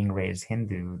 Being raised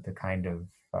Hindu, the kind of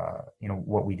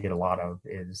what we did a lot of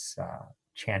is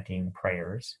chanting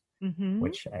prayers, Mm-hmm.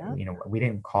 which Yeah. we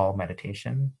didn't call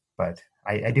meditation, but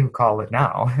I do call it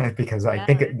now because I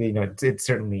think Yeah. it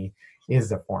certainly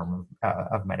is a form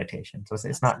of meditation. So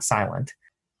it's not Absolutely. silent,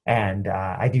 and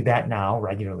I do that now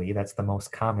regularly. That's the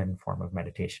most common form of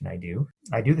meditation I do.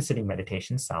 I do the sitting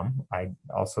meditation some. I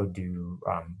also do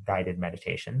guided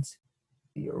meditations.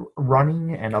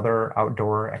 Running and other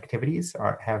outdoor activities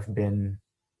have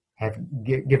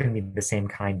given me the same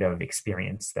kind of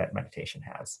experience that meditation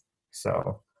has.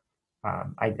 So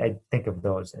I think of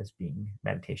those as being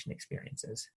meditation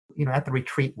experiences. At the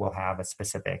retreat, we'll have a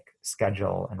specific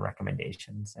schedule and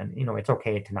recommendations, and it's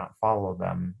okay to not follow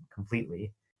them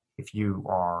completely. If you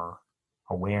are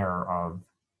aware of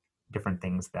different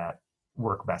things that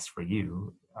work best for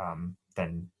you,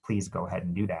 then please go ahead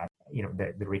and do that.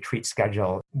 The retreat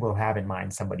schedule will have in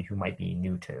mind somebody who might be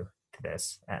new to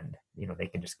this, and they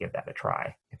can just give that a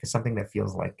try. If it's something that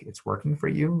feels like it's working for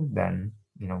you, then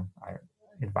I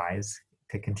advise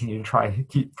to continue to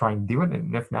keep trying to do it,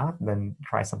 and if not, then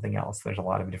try something else. There's a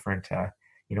lot of different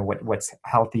what's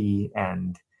healthy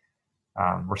and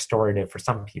restorative for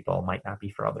some people might not be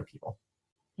for other people.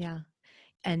 Yeah.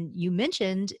 And you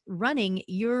mentioned running.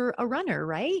 You're a runner,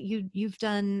 right? You've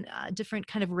done different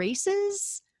kind of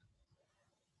races.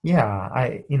 Yeah,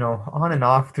 on and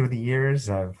off through the years,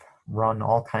 I've run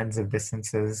all kinds of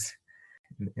distances.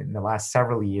 In the last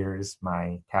several years,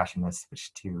 my passion has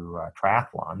switched to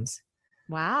triathlons.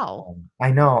 Wow.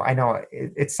 I know,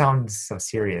 it sounds so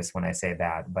serious when I say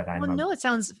that, but Well, no, it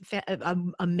sounds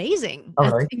amazing. oh,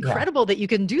 That's really? Yeah. incredible that you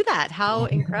can do that. How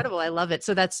incredible. I love it.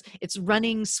 So it's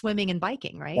running, swimming, and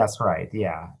biking, right? That's right.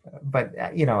 Yeah. But,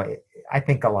 I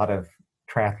think a lot of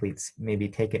triathletes maybe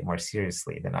take it more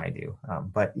seriously than I do.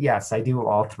 But yes, I do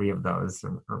all three of those: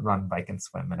 run, bike, and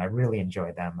swim, and I really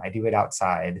enjoy them. I do it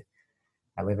outside.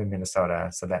 I live in Minnesota,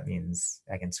 so that means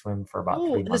I can swim for about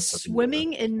Oh, three the months of the year.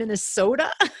 swimming in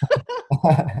Minnesota?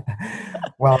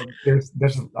 Well, there's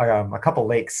a couple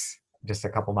lakes just a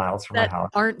couple miles from my That house.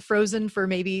 aren't frozen for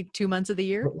maybe 2 months of the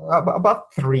year?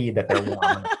 About three that they're warm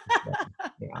enough to swim.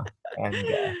 Yeah,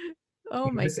 and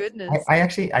Oh my this goodness. I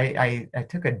actually I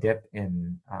took a dip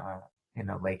in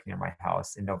a lake near my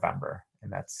house in November,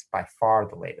 and that's by far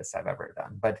the latest I've ever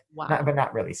done. Wow.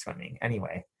 Not really swimming.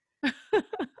 Anyway,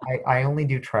 I only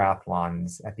do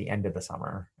triathlons at the end of the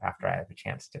summer after I have a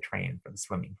chance to train for the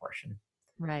swimming portion.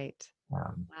 Right.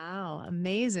 Um, Wow.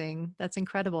 Amazing. That's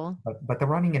incredible. but the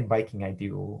running and biking I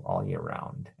do all year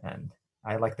round, and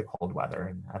I like the cold weather,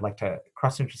 and I'd like to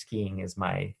cross country skiing is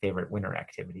my favorite winter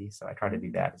activity, so I try to do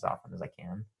Mm. that as often as I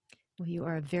can. Well, you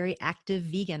are a very active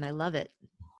vegan. I love it.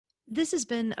 This has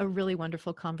been a really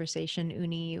wonderful conversation,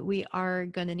 Uni. We are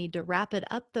going to need to wrap it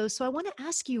up, though. So I want to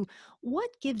ask you, what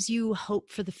gives you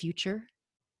hope for the future?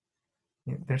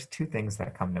 There's two things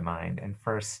that come to mind, and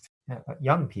first,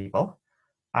 young people.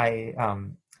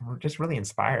 I'm just really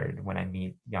inspired when I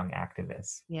meet young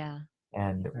activists. Yeah, I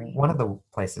And agree. one of the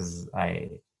places I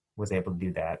was able to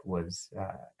do that was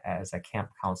as a camp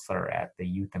counselor at the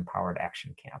Youth Empowered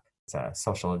Action Camp. It's a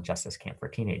social justice camp for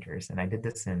teenagers. And I did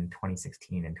this in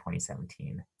 2016 and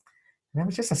 2017. And I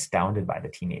was just astounded by the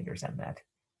teenagers I met.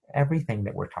 Everything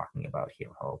that we're talking about here,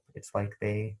 Hope, it's like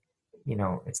they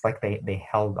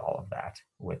held all of that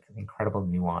with incredible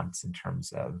nuance in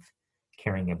terms of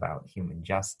caring about human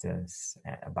justice,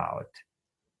 about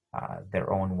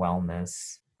their own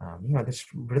wellness. Just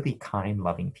really kind,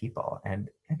 loving people, and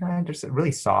I just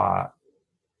really saw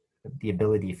the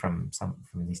ability from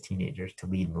these teenagers to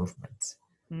lead movements.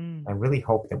 Mm. I really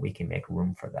hope that we can make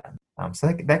room for them. So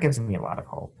that gives me a lot of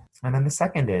hope. And then the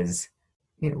second is,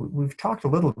 we've talked a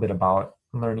little bit about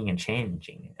learning and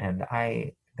changing, and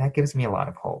I that gives me a lot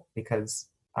of hope because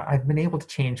I've been able to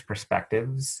change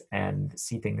perspectives and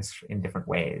see things in different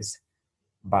ways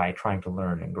by trying to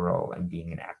learn and grow and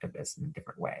being an activist in a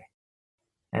different way.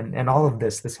 And all of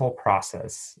this whole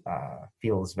process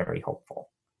feels very hopeful.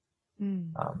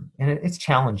 Mm. And it's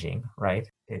challenging, right?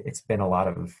 It's been a lot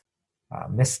of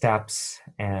missteps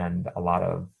and a lot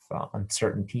of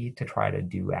uncertainty to try to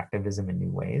do activism in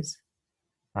new ways.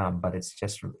 But it's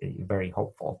just very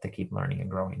hopeful to keep learning and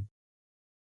growing.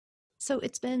 So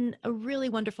it's been a really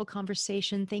wonderful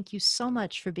conversation. Thank you so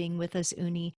much for being with us,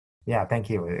 Uni. Yeah, thank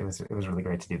you. It was really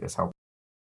great to do this. Hope.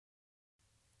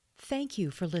 Thank you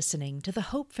for listening to the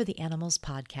Hope for the Animals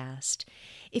podcast.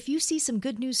 If you see some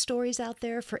good news stories out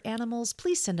there for animals,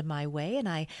 please send them my way, and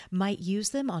I might use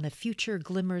them on a future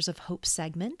Glimmers of Hope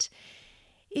segment.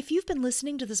 If you've been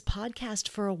listening to this podcast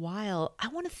for a while, I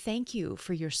want to thank you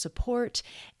for your support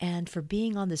and for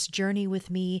being on this journey with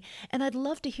me. And I'd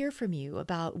love to hear from you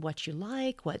about what you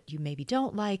like, what you maybe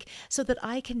don't like, so that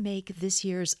I can make this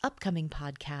year's upcoming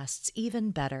podcasts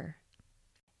even better.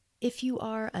 If you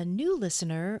are a new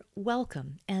listener,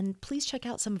 welcome, and please check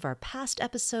out some of our past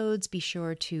episodes. Be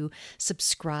sure to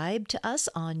subscribe to us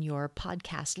on your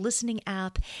podcast listening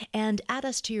app and add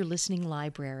us to your listening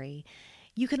library.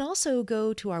 You can also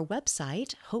go to our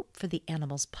website,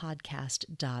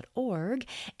 hopefortheanimalspodcast.org,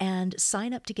 and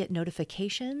sign up to get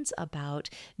notifications about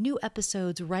new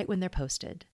episodes right when they're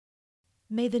posted.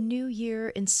 May the new year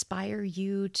inspire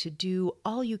you to do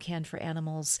all you can for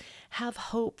animals, have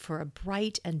hope for a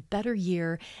bright and better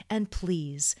year, and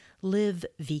please live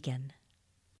vegan.